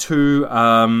decided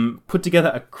to put together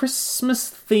a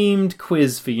Christmas themed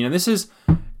quiz for you. Now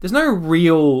there's no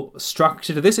real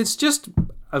structure to this. It's just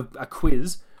a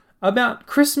quiz about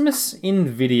Christmas in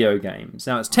video games.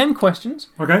 Now it's 10 questions.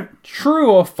 Okay. True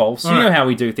or false? All you know how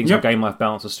we do things on Game Life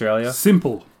Balance Australia.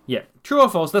 Simple. Yeah, true or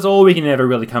false, that's all we can ever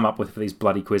really come up with for these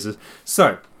bloody quizzes.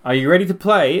 So, are you ready to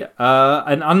play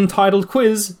an untitled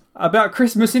quiz about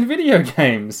Christmas in video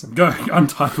games? Go,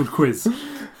 untitled quiz.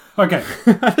 Okay.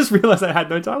 I just realised I had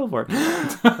no title for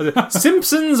it.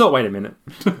 Simpsons, wait a minute.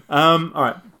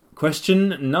 Alright,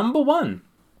 question number 1.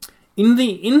 In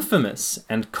the infamous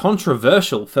and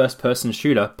controversial first-person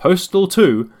shooter Postal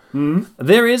 2,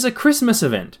 there is a Christmas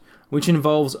event which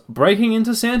involves breaking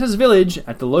into Santa's village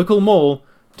at the local mall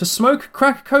to smoke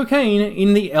crack cocaine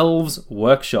in the elves'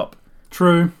 workshop.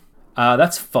 True.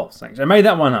 That's false, actually. I made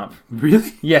that one up.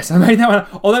 Really? Yes, I made that one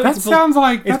up. Although that sounds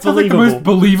like the most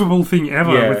believable thing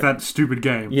ever with that stupid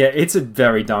game. Yeah, it's a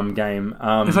very dumb game.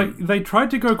 It's like they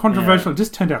tried to go controversial, it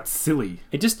just turned out silly.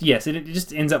 It just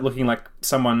ends up looking like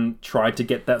someone tried to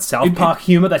get that South Park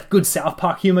humour, that good South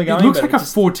Park humour going. It looks like a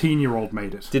 14-year-old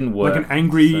made it. Didn't work. Like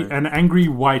an angry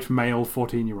white male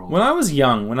 14-year-old. When I was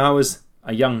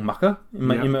a young mucker in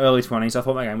my early 20s, I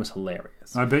thought that game was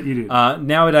hilarious. I bet you did.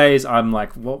 Nowadays, I'm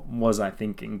like, what was I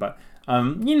thinking? But,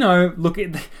 look,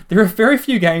 there are very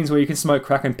few games where you can smoke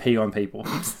crack and pee on people.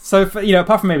 So,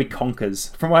 apart from maybe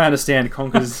Conkers. From what I understand,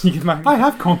 Conkers... I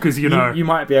have Conkers, You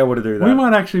might be able to do that. We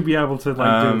might actually be able to do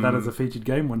that as a featured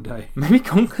game one day. Maybe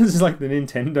Conkers is like the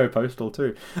Nintendo Postal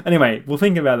too. Anyway, we'll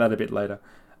think about that a bit later.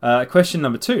 Question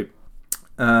number 2.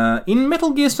 In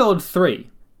Metal Gear Solid 3...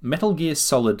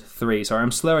 sorry,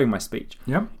 I'm slurring my speech.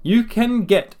 Yep. You can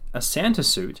get a Santa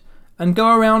suit and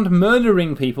go around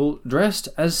murdering people dressed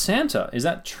as Santa. Is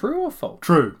that true or false?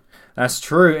 True. That's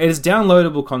true. It is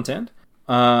downloadable content,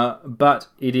 but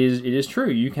it is true.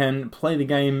 You can play the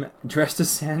game dressed as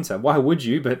Santa. Why would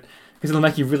you? But because it'll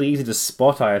make you really easy to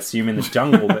spot, I assume, in the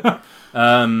jungle. But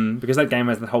because that game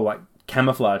has the whole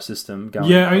camouflage system going.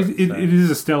 Yeah, it is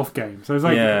a stealth game. So it's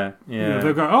like,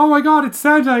 they'll go, oh my god, it's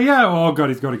Santa, yeah. Oh god,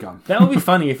 he's got a gun. That would be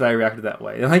funny if they reacted that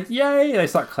way. They're like, yay, they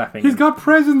start clapping. He's got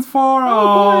presents for,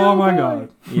 oh my god.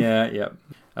 Yeah.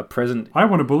 A present. I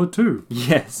want a bullet too.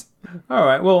 Yes.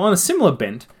 Alright, well, on a similar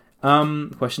bent,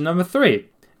 question number 3.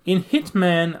 In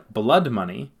Hitman Blood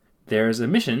Money, there is a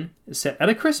mission set at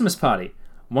a Christmas party.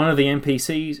 One of the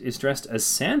NPCs is dressed as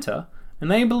Santa,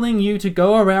 enabling you to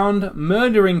go around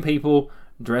murdering people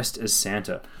dressed as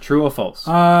Santa. True or false?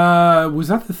 Was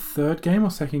that the third game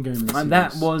or second game?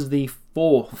 That was the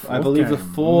fourth. I believe game. The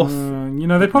fourth.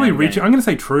 They probably reach it. I'm going to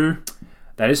say true.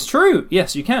 That is true.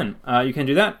 Yes, you can. You can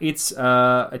do that. It's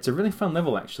a really fun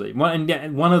level, actually.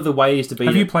 One of the ways to beat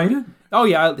Have you played it? Oh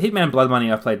yeah, Hitman Blood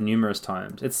Money I've played numerous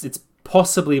times. It's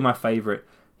possibly my favourite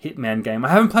Hitman game. I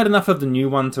haven't played enough of the new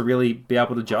one to really be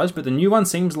able to judge, but the new one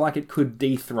seems like it could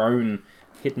dethrone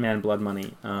Hitman Blood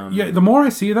Money. Yeah, the more I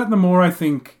see that, the more I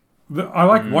think... I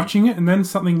like watching it, and then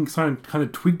something kind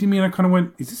of twigged in me, and I kind of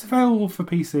went, is this available for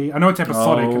PC? I know it's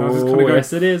episodic, and I was just kind of going...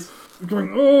 Yes, it is.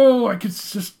 Going, oh, like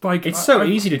it's just like... It's so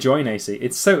easy to join, AC.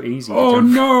 It's so easy. Oh,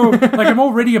 no! Like, I'm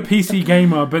already a PC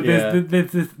gamer, but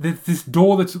there's this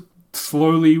door that's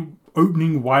slowly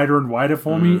opening wider and wider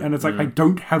for me, and it's like, I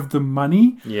don't have the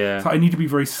money, so I need to be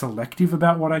very selective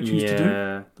about what I choose to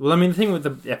do. Well, I mean, the thing with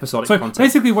the episodic so content...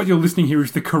 basically what you're listening here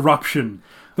is the corruption.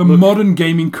 The modern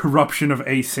gaming corruption of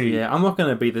AC. Yeah, I'm not going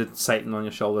to be the Satan on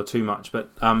your shoulder too much,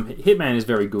 but Hitman is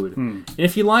very good. And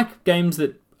if you like games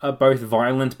that are both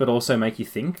violent but also make you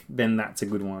think, then that's a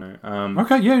good one.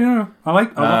 Okay, yeah. I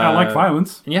like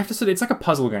violence. And you have to it's like a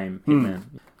puzzle game, Hitman.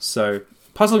 So,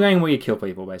 puzzle game where you kill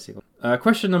people, basically.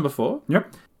 Question number 4.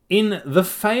 Yep. In the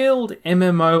failed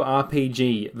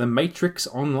MMORPG, The Matrix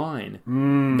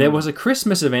Online, there was a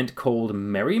Christmas event called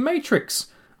Merry Matrix.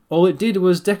 All it did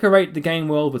was decorate the game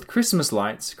world with Christmas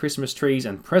lights, Christmas trees,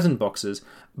 and present boxes,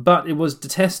 but it was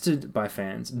detested by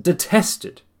fans of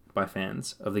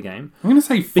the game. I'm going to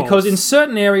say false. Because in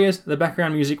certain areas, the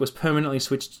background music was permanently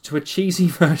switched to a cheesy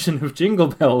version of Jingle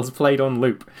Bells played on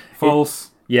loop.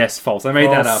 False. Yes, false. I made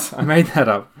that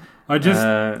up. I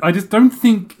just don't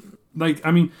think, like,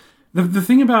 I mean... The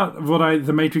thing about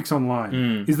The Matrix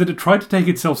Online is that it tried to take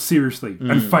itself seriously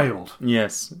and failed.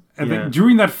 Yes. And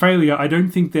during that failure, I don't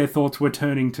think their thoughts were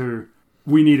turning to,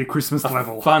 we need a Christmas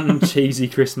level. Fun, cheesy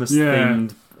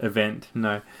Christmas-themed event.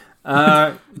 No.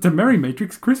 It's a Merry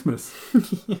Matrix Christmas.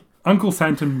 Uncle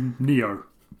Santa Neo.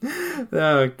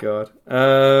 Oh, God.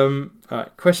 All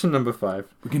right, question number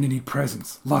 5. We're going to need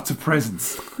presents. Lots of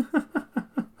presents.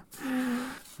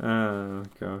 Oh,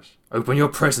 gosh. Open your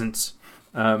presents.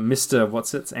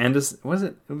 Mr. Anderson? Was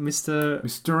it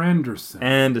Mr. Anderson?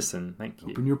 Anderson, thank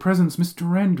you. Open your presents,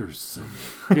 Mr. Anderson.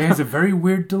 He has a very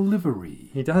weird delivery.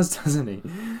 He does, doesn't he?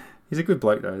 He's a good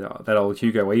bloke, though, that old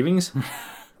Hugo Weavings.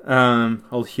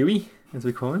 Old Huey, as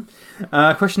we call him.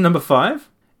 Question number 5.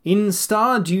 In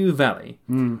Stardew Valley,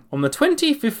 on the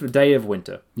 25th day of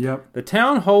winter, the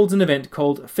town holds an event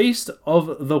called Feast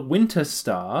of the Winter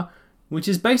Star, which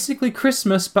is basically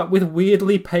Christmas, but with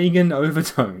weirdly pagan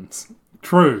overtones.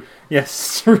 True.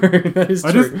 Yes, true. That is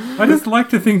true. I just like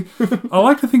to think... I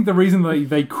like to think the reason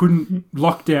they couldn't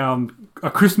lock down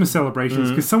a Christmas celebration is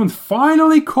because someone's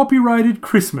finally copyrighted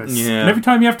Christmas. Yeah. And every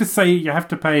time you have to say it, you have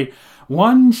to pay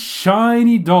one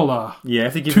shiny dollar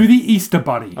to the Easter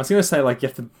Bunny. I was going to say, like, you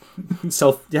have to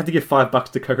give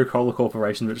 $5 to Coca-Cola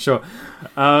Corporation, but sure.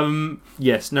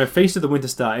 Yes, no, Feast of the Winter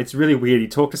Star, it's really weird. You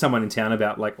talk to someone in town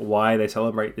about, like, why they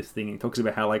celebrate this thing, and he talks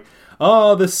about how, like,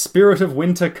 oh, the spirit of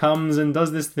winter comes and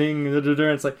does this thing, and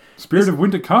it's like... Spirit of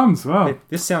winter comes, wow.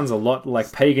 This sounds a lot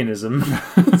like paganism.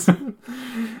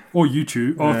 Or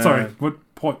YouTube. Oh, sorry, what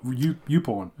porn? You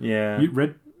porn. Yeah.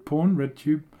 Red porn? Red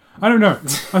tube? I don't know.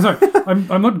 I'm sorry.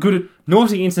 I'm not good at...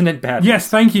 Naughty internet badness. Yes,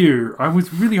 thank you. I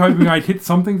was really hoping I'd hit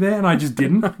something there, and I just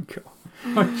didn't.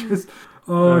 It's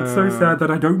so sad that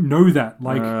I don't know that.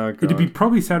 Like, it'd be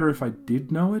probably sadder if I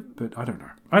did know it, but I don't know.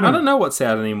 I don't know what's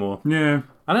sad anymore. Yeah.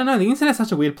 I don't know. The internet's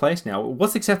such a weird place now.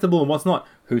 What's acceptable and what's not?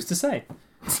 Who's to say?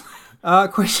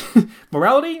 Question...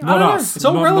 Morality? Not us. It's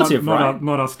all relative, right?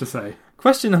 Not us to say.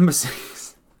 Question number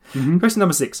 6. Question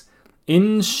number 6.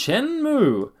 In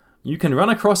Shenmue, you can run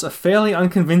across a fairly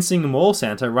unconvincing mall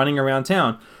Santa running around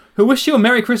town who wish you a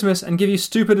Merry Christmas and give you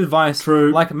stupid advice.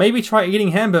 True. Like maybe try eating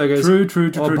hamburgers or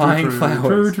buying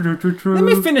flowers. True. Let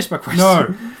me finish my question.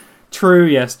 No. True,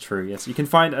 yes. You can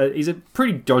find... he's a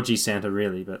pretty dodgy Santa,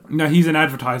 really, but... No, he's an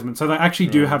advertisement. So they actually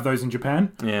do have those in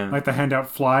Japan. Yeah. Like they hand out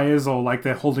flyers or like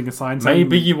they're holding a sign saying...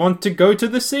 Maybe you want to go to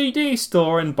the CD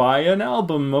store and buy an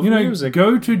album of music.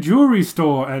 Go to jewelry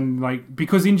store and like...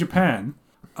 Because in Japan,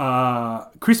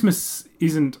 Christmas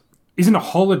isn't a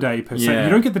holiday per se. Yeah. You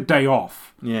don't get the day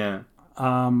off. Yeah.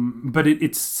 But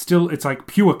it's like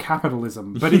pure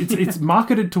capitalism. But it's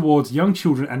marketed towards young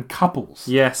children and couples.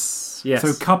 Yes.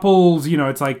 So couples,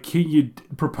 it's like you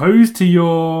propose to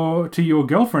your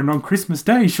girlfriend on Christmas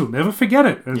Day. She'll never forget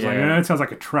it. And it's like, it sounds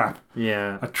like a trap.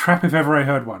 Yeah. A trap if ever I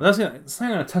heard one. That's something I'm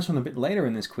going to touch on a bit later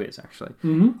in this quiz, actually.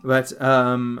 Mm-hmm. But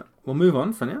we'll move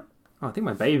on for now. Oh, I think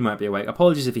my baby might be awake.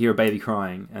 Apologies if you hear a baby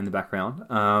crying in the background.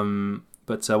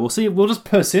 But we'll see. We'll just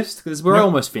persist because we're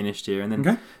almost finished here, and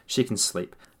then she can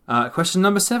sleep. Question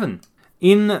number 7.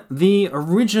 In the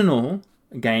original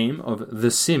game of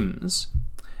The Sims,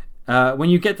 when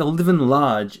you get the Live and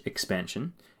Large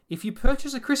expansion, if you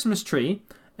purchase a Christmas tree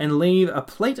and leave a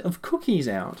plate of cookies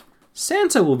out,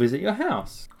 Santa will visit your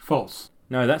house. False.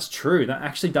 No, that's true. That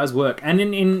actually does work. And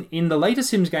in the later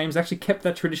Sims games, they actually kept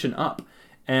that tradition up.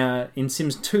 In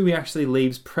Sims 2, he actually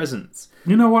leaves presents.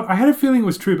 You know what? I had a feeling it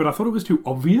was true, but I thought it was too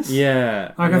obvious.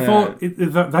 Yeah. I thought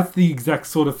that's the exact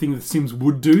sort of thing that Sims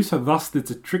would do, so thus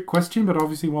it's a trick question, but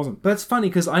obviously wasn't. But it's funny,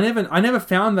 because I never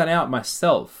found that out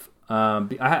myself.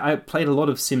 I played a lot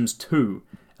of Sims 2,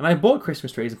 and I bought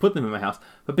Christmas trees and put them in my house,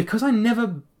 but because I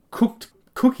never cooked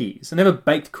cookies, I never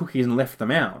baked cookies and left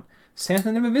them out,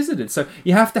 Santa never visited. So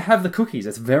you have to have the cookies.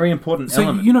 That's a very important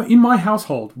element. So, in my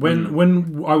household,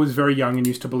 when I was very young and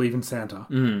used to believe in Santa,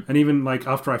 and even like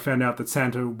after I found out that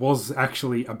Santa was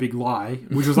actually a big lie,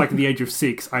 which was like at the age of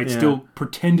 6, I still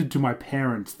pretended to my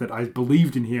parents that I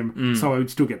believed in him so I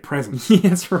would still get presents. Yeah,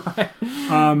 that's right.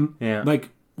 Like,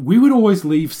 we would always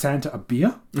leave Santa a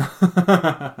beer.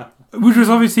 Which was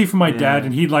obviously for my dad,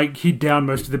 and he'd down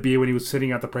most of the beer when he was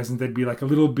setting out the present. There'd be like a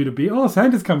little bit of beer. Oh,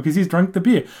 Santa's come because he's drunk the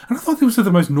beer. And I thought this was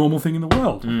the most normal thing in the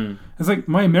world. It's like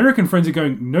my American friends are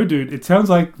going, no, dude, it sounds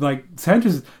like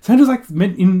Santa's like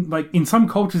meant in some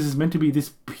cultures is meant to be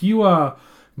this pure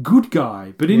good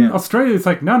guy, but in Australia it's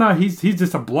like no, he's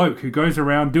just a bloke who goes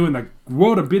around doing the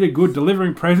world a bit of good,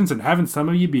 delivering presents and having some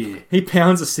of your beer. He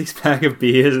pounds a 6-pack of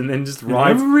beers and then just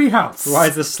rides every house,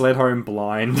 rides the sled home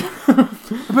blind.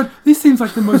 But this seems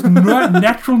like the most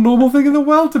natural, normal thing in the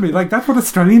world to me. Like, that's what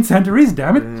Australian Santa is,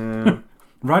 damn it.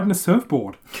 Riding a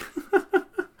surfboard.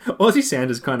 Aussie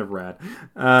Santa's kind of rad.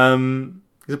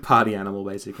 He's a party animal,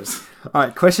 basically.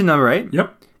 Alright, question number 8.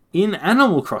 Yep. In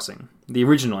Animal Crossing, the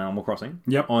original Animal Crossing,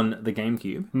 on the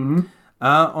GameCube,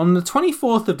 on the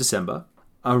 24th of December,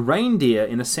 a reindeer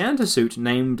in a Santa suit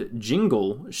named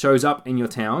Jingle shows up in your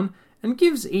town and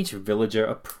gives each villager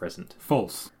a present.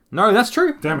 False. No, that's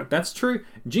true. Damn it. That's true.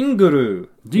 Jinguru.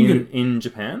 In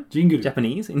Japan. Jinguru.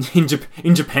 Japanese.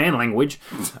 In Japan language.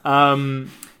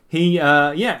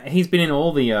 He's been in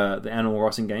all the Animal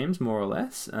Crossing games, more or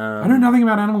less. I know nothing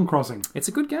about Animal Crossing. It's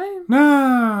a good game.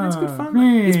 No. It's good fun.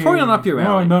 It's probably not up your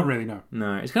alley. No, not really, no.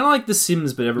 No, it's kind of like The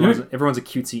Sims, but everyone's a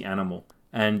cutesy animal.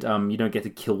 And you don't get to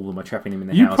kill them by trapping them in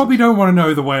the house. You probably don't want to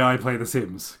know the way I play The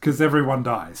Sims, because everyone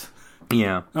dies.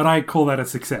 Yeah. And I call that a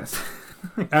success.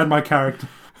 Add my character.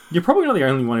 You're probably not the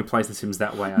only one who plays The Sims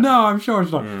that way. No, I'm sure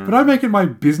it's not. Yeah. But I make it my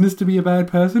business to be a bad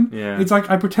person. Yeah. It's like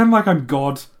I pretend like I'm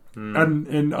God,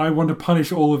 and I want to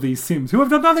punish all of these Sims who have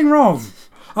done nothing wrong,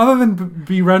 other than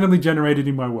be randomly generated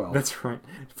in my world. That's right.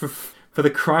 For the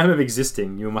crime of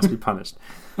existing, you must be punished.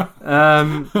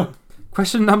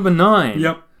 Question number 9.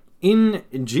 Yep. In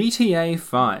GTA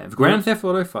 5, Grand Theft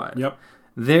Auto 5,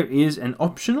 there is an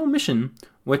optional mission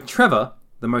where Trevor,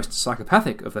 the most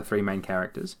psychopathic of the 3 main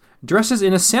characters, dresses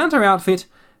in a Santa outfit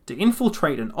to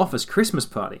infiltrate an office Christmas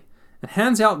party and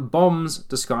hands out bombs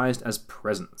disguised as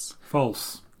presents.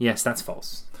 False. Yes, that's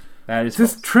false. That is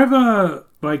false. False. Trevor,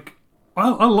 like,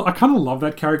 I kind of love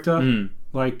that character.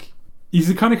 Like, he's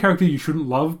the kind of character you shouldn't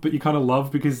love, but you kind of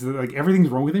love because like everything's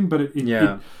wrong with him, but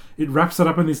it wraps it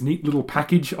up in this neat little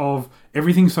package of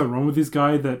everything's so wrong with this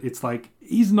guy that it's like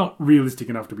he's not realistic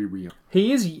enough to be real.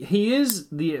 He is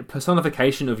the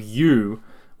personification of you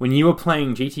when you were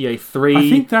playing GTA 3 I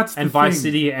think that's and Vice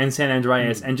City and San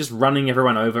Andreas and just running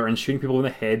everyone over and shooting people in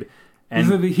the head.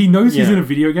 And he knows he's in a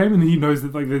video game, and he knows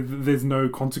that like there's no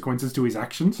consequences to his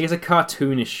actions. He's a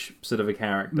cartoonish sort of a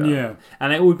character. Yeah.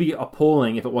 And it would be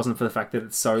appalling if it wasn't for the fact that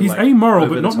it's so he's amoral,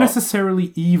 but not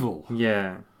necessarily evil.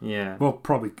 Yeah. Well,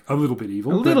 probably a little bit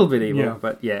evil.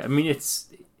 But yeah. I mean,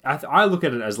 I look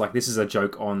at it as like this is a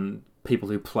joke on people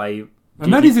who play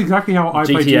and that is exactly how I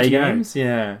play GTA games.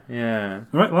 Yeah.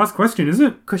 All right, last question, is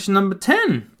it? Question number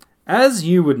 10. As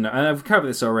you would know, and I've covered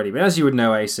this already, but as you would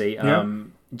know, AC,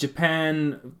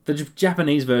 Japan, the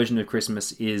Japanese version of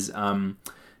Christmas is kind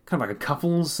of like a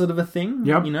couples sort of a thing,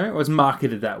 or it's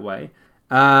marketed that way.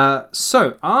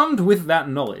 So, armed with that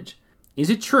knowledge, is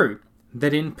it true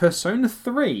that in Persona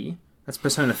 3, that's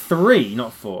Persona 3,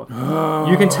 not 4,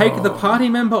 you can take the party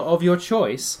member of your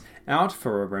choice out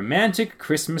for a romantic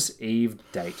Christmas Eve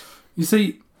date? You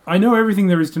see, I know everything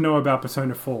there is to know about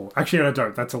Persona 4. Actually, I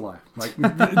don't. That's a lie. Like,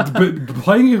 but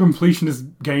playing a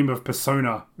completionist game of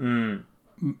Persona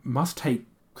must take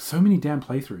so many damn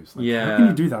playthroughs. Like, how can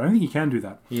you do that? I don't think you can do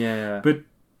that. Yeah. But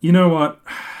you know what?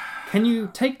 Can you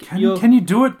take Can you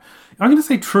do it? I'm going to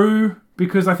say true,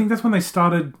 because I think that's when they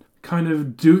started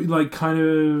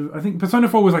I think Persona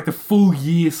 4 was like the full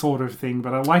year sort of thing,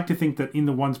 but I like to think that in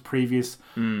the ones previous,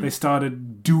 they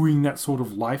started doing that sort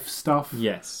of life stuff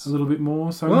a little bit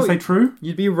more. So I'm going to say true.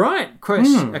 You'd be right, Chris.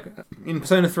 In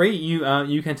Persona 3,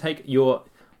 you can take your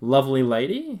lovely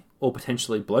lady, or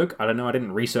potentially bloke, I don't know, I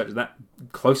didn't research that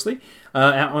closely,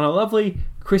 out on a lovely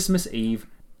Christmas Eve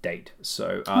date.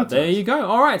 So there you go.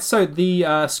 All right, so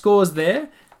the scores there,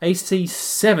 AC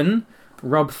 7,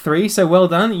 Rob 3, so well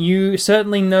done. You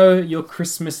certainly know your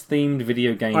Christmas-themed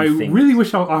video game thing. Really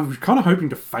wish I was kind of hoping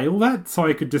to fail that, so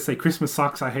I could just say Christmas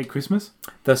sucks, I hate Christmas.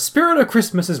 The spirit of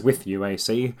Christmas is with you,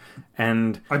 AC,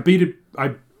 and... I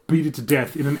beat it to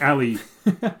death in an alley.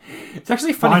 It's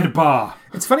actually funny. Behind a bar.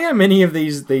 It's funny how many of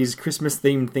these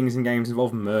Christmas-themed things and games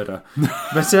involve murder.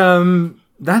 But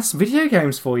that's video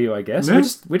games for you, I guess. Yeah.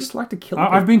 We just like to kill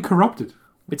people. I've been corrupted.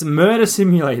 It's murder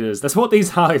simulators. That's what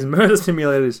these are, is murder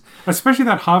simulators. Especially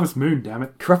that Harvest Moon, damn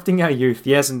it. Corrupting our youth,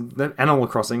 yes, and the Animal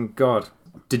Crossing, God.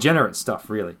 Degenerate stuff,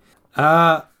 really.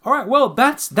 Alright, well,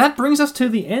 that brings us to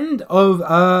the end of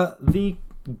the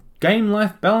Game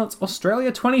Life Balance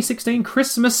Australia 2016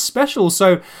 Christmas special.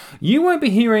 So you won't be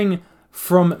hearing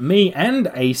from me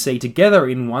and AC together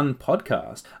in one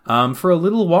podcast for a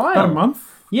little while. About a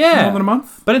month? Yeah. More than a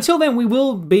month? But until then, we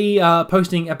will be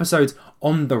posting episodes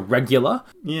on the regular.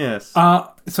 Yes.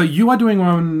 So you are doing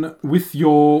one with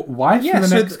your wife in the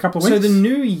next couple of weeks? So the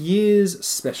New Year's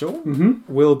special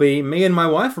will be me and my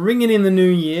wife ringing in the new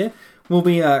year. We'll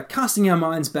be casting our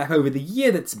minds back over the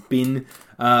year that's been,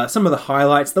 some of the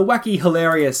highlights, the wacky,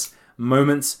 hilarious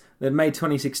moments that made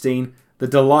 2016, the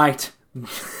delight...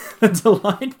 The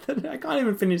delight that I can't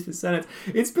even finish this sentence.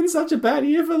 It's been such a bad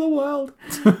year for the world.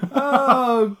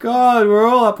 Oh, God, we're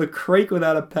all up the creek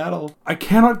without a paddle. I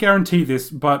cannot guarantee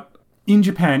this, but in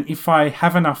Japan, if I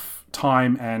have enough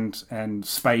time and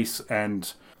space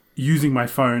and using my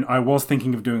phone, I was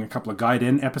thinking of doing a couple of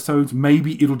Gaiden episodes.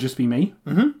 Maybe it'll just be me.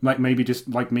 Mm-hmm. Like maybe just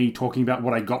like me talking about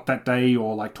what I got that day,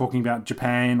 or like talking about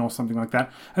Japan or something like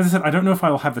that. As I said, I don't know if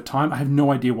I'll have the time. I have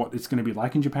no idea what it's going to be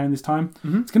like in Japan this time.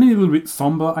 Mm-hmm. It's going to be a little bit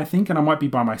somber, I think, and I might be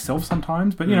by myself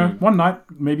sometimes. But, you know, one night,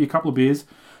 maybe a couple of beers,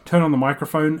 turn on the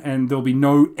microphone, and there'll be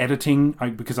no editing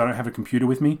because I don't have a computer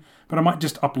with me. But I might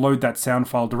just upload that sound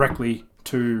file directly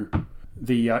to...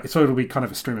 so it'll be kind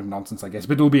of a stream of nonsense, I guess,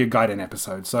 but it'll be a Gaiden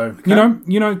episode. So okay.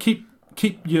 you know, keep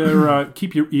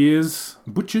your ears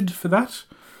butchered for that,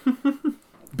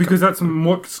 because that's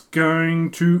what's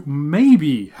going to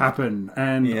maybe happen.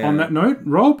 And on that note,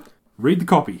 Rob, read the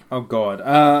copy. Oh God!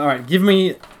 All right, give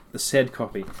me the said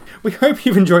copy. We hope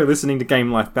you've enjoyed listening to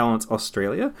Game Life Balance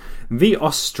Australia, the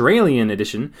Australian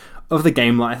edition of the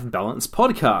Game Life Balance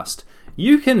podcast.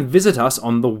 You can visit us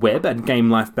on the web at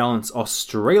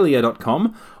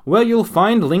GameLifeBalanceAustralia.com, where you'll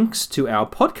find links to our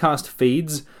podcast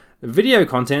feeds, video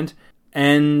content,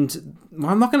 and,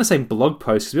 well, I'm not going to say blog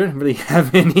posts because we don't really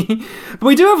have any, but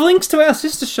we do have links to our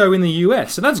sister show in the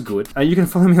US, so that's good. You can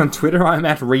follow me on Twitter. I'm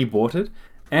at Reborted.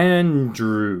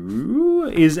 Andrew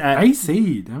is at...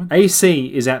 AC, damn it.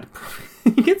 AC is at...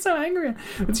 You get so angry.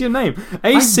 It's your name.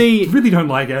 AC... I really don't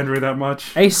like Andrew that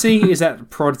much. AC is at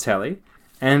ProdTally.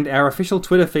 And our official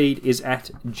Twitter feed is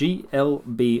at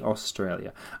GLB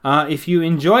Australia. If you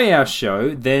enjoy our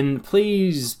show, then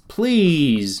please...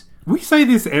 We say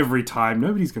this every time.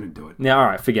 Nobody's going to do it. Now, all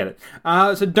right, forget it.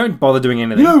 So don't bother doing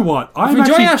anything. You know what? If you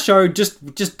enjoy our show,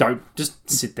 just don't. Just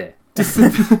sit there. Just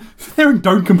sit there and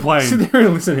don't complain. Sit there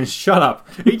and listen and shut up.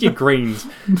 Eat your greens.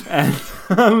 And,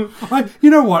 you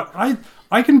know what?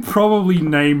 I can probably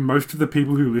name most of the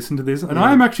people who listen to this, and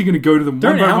I'm actually going to go to them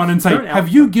one by one and say, have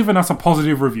you given us a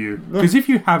positive review? Because if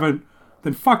you haven't,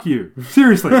 then fuck you.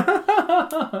 Seriously.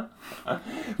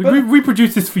 we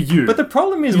produce this for you. But the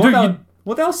problem is,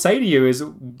 what they'll say to you is,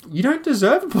 you don't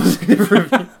deserve a positive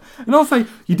review. And I'll say,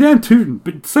 you damn tootin',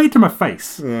 but say it to my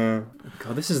face. Yeah.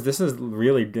 God, this is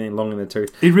really getting long in the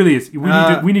tooth. It really is.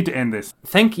 We need to end this.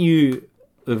 Thank you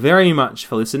very much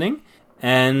for listening.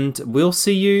 And we'll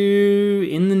see you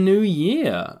in the new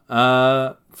year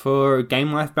for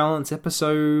Game Life Balance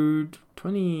episode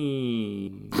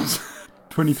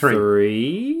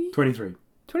 23.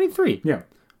 23? Yeah.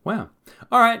 Wow.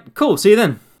 All right, cool. See you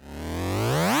then.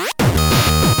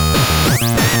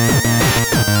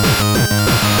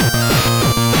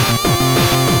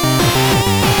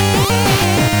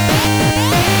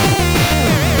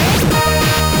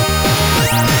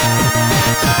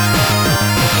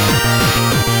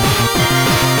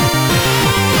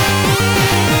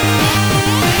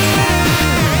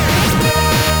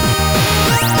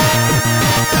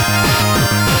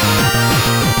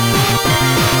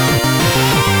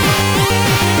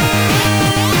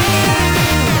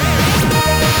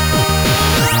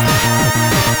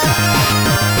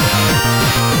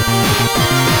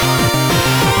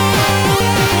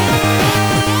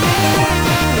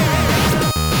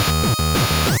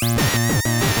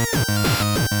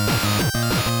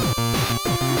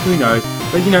 Who knows?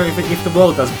 But you know, if the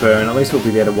world does burn, at least we'll be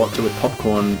there to watch it with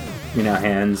popcorn in our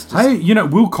hands. Hey,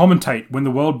 we'll commentate when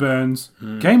the world burns.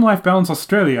 Game Life Balance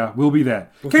Australia will be there.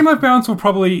 Game Life Balance will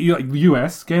probably,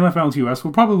 US, Game Life Balance US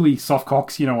will probably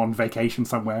softcocks, on vacation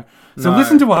somewhere. So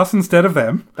listen to us instead of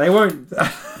them. They won't.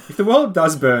 If the world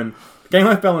does burn, Game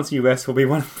Life Balance US will be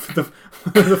one of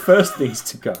the first things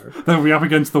to go. They'll be up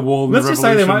against the wall. Let's just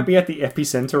say they might be at the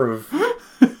epicenter of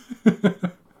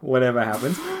whatever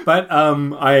happens. But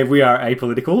we are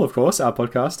apolitical, of course, our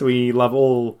podcast. We love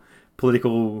all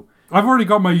political... I've already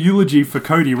got my eulogy for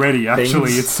Cody ready,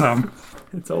 actually. Things.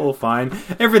 It's all fine.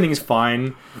 Everything's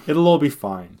fine. It'll all be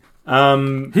fine.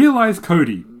 Here lies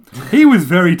Cody. He was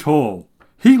very tall.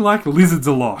 He liked lizards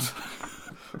a lot.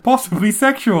 Possibly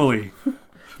sexually.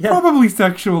 Yeah. Probably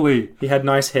sexually. He had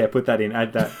nice hair. Put that in.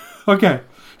 Add that. Okay.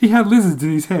 He had lizards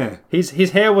in his hair.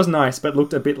 His hair was nice, but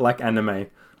looked a bit like anime.